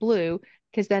can be blue,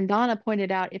 because then Donna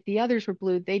pointed out if the others were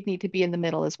blue, they'd need to be in the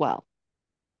middle as well,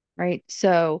 right?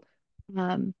 So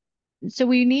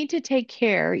we need to take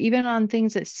care, even on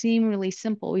things that seem really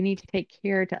simple, we need to take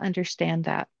care to understand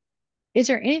that. Is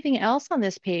there anything else on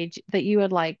this page that you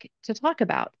would like to talk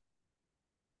about?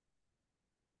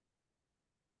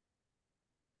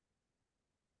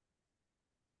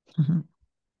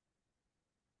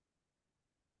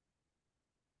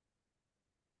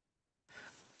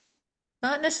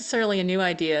 Not necessarily a new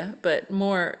idea, but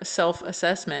more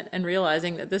self-assessment and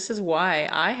realizing that this is why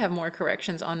I have more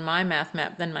corrections on my math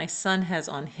map than my son has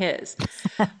on his.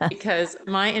 Because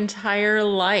my entire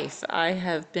life, I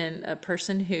have been a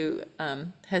person who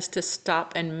has to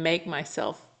stop and make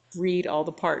myself read all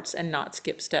the parts and not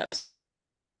skip steps.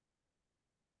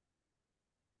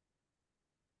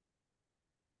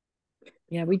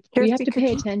 Yeah, we have to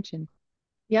pay attention.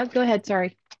 Yeah, go ahead.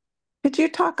 Sorry. Could you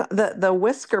talk, the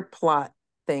whisker plot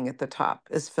thing at the top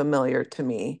is familiar to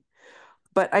me,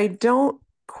 but I don't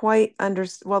quite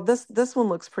understand. Well, this one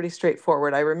looks pretty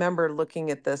straightforward. I remember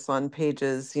looking at this on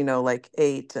pages, like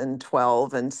 8 and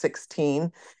 12 and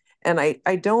 16, and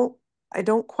I don't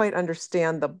quite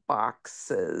understand the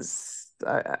boxes.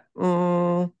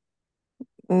 Yeah,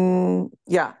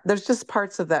 there's just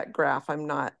parts of that graph I'm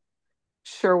not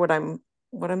sure what I'm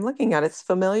looking at. It's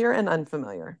familiar and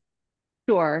unfamiliar.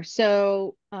 Sure.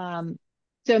 So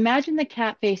imagine the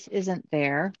cat face isn't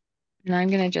there, and I'm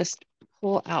going to just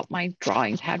pull out my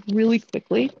drawing pad really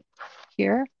quickly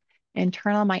here and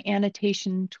turn on my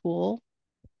annotation tool.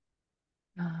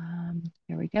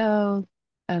 Here we go.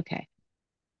 Okay.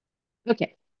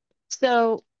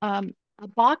 So a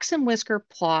box and whisker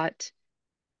plot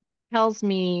tells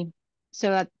me,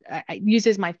 so that it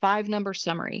uses my 5-number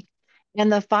summary,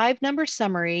 and the 5-number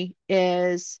summary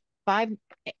is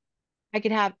I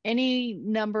could have any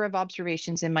number of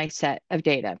observations in my set of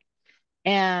data.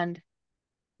 And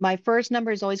my first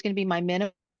number is always going to be my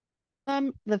minimum,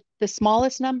 the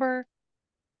smallest number.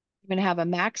 I'm going to have a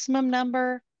maximum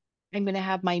number. I'm going to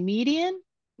have my median,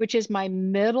 which is my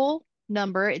middle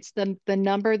number. It's the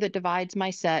number that divides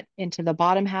my set into the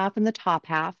bottom half and the top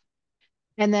half.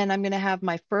 And then I'm going to have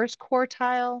my first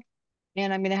quartile,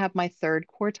 and I'm going to have my third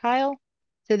quartile.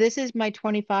 So this is my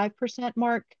 25%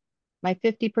 mark, my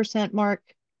 50% mark,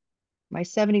 my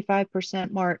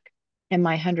 75% mark, and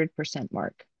my 100%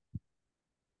 mark.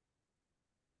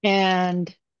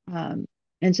 And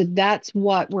so that's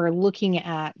what we're looking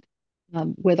at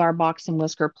with our box and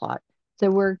whisker plot.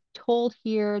 So we're told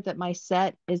here that my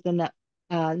set is the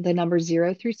number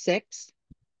 0 through 6.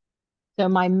 So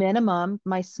my minimum,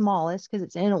 my smallest, because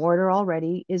it's in order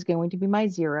already, is going to be my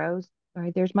 0s. All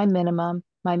right, there's my minimum.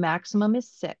 My maximum is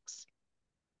 6.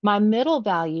 My middle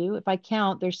value, if I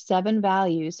count, there's 7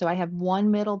 values. So I have one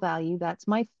middle value. That's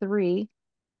my 3,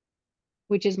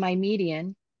 which is my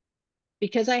median.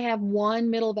 Because I have one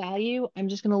middle value, I'm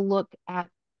just going to look at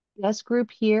this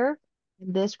group here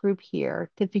and this group here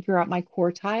to figure out my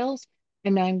quartiles.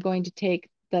 And I'm going to take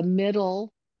the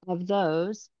middle of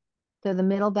those. So the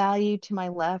middle value to my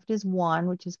left is 1,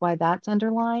 which is why that's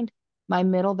underlined. My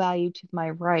middle value to my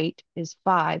right is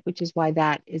 5, which is why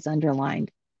that is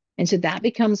underlined. And so that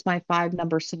becomes my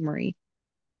 5-number summary.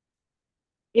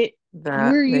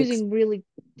 We're using really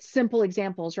simple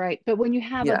examples, right? But when you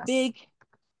have a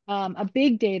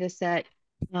big data set,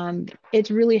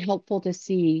 it's really helpful to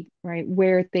see, right,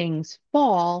 where things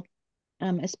fall,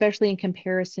 especially in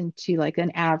comparison to like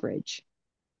an average.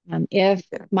 If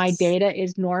my data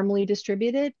is normally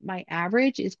distributed, my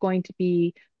average is going to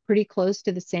be pretty close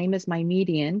to the same as my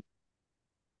median.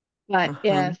 But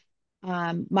if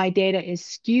my data is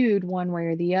skewed one way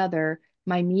or the other,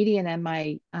 my median and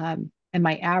my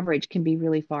average can be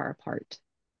really far apart.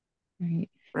 Right.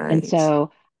 And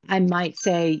so I might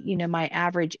say, my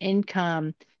average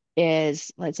income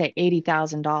is, let's say,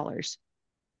 $80,000,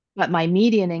 but my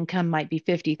median income might be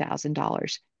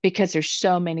 $50,000 because there's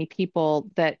so many people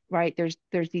that, right, there's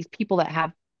these people that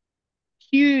have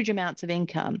huge amounts of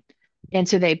income. And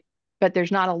so but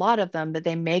there's not a lot of them, but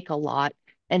they make a lot.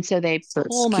 And so they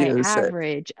pull my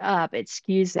average up, it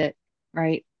skews it,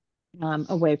 right,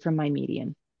 away from my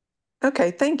median.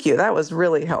 Okay, thank you. That was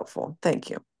really helpful. Thank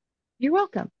you. You're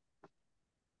welcome.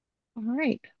 All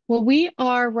right. Well, we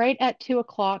are right at 2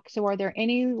 o'clock. So are there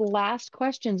any last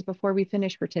questions before we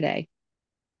finish for today?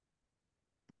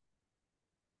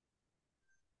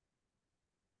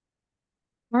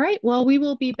 All right. Well, we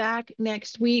will be back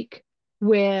next week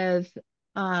with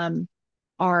our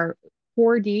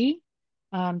 4D,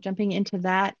 jumping into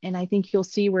that. And I think you'll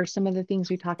see where some of the things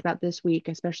we talked about this week,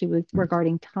 especially with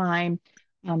regarding time,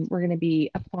 we're going to be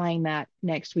applying that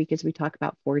next week as we talk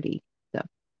about 4D. So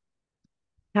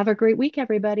have a great week,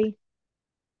 everybody.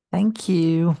 Thank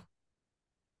you.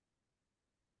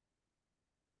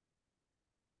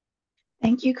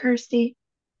 Thank you, Kirsty.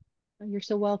 You're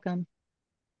so welcome.